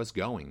to keep us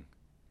going,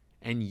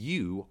 and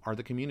you are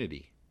the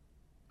community.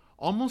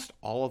 Almost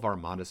all of our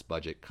modest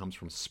budget comes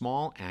from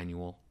small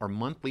annual or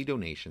monthly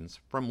donations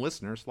from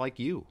listeners like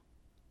you.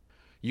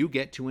 You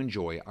get to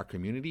enjoy our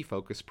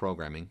community-focused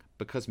programming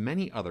because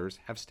many others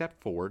have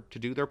stepped forward to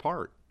do their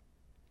part.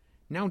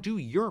 Now do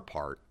your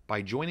part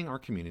by joining our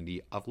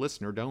community of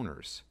listener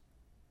donors.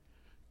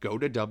 Go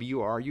to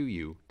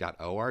WRUU.org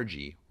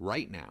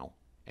right now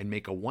and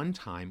make a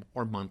one-time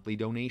or monthly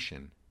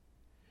donation.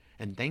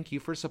 And thank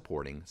you for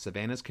supporting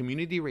Savannah's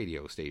community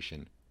radio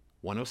station,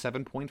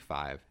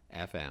 107.5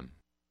 FM.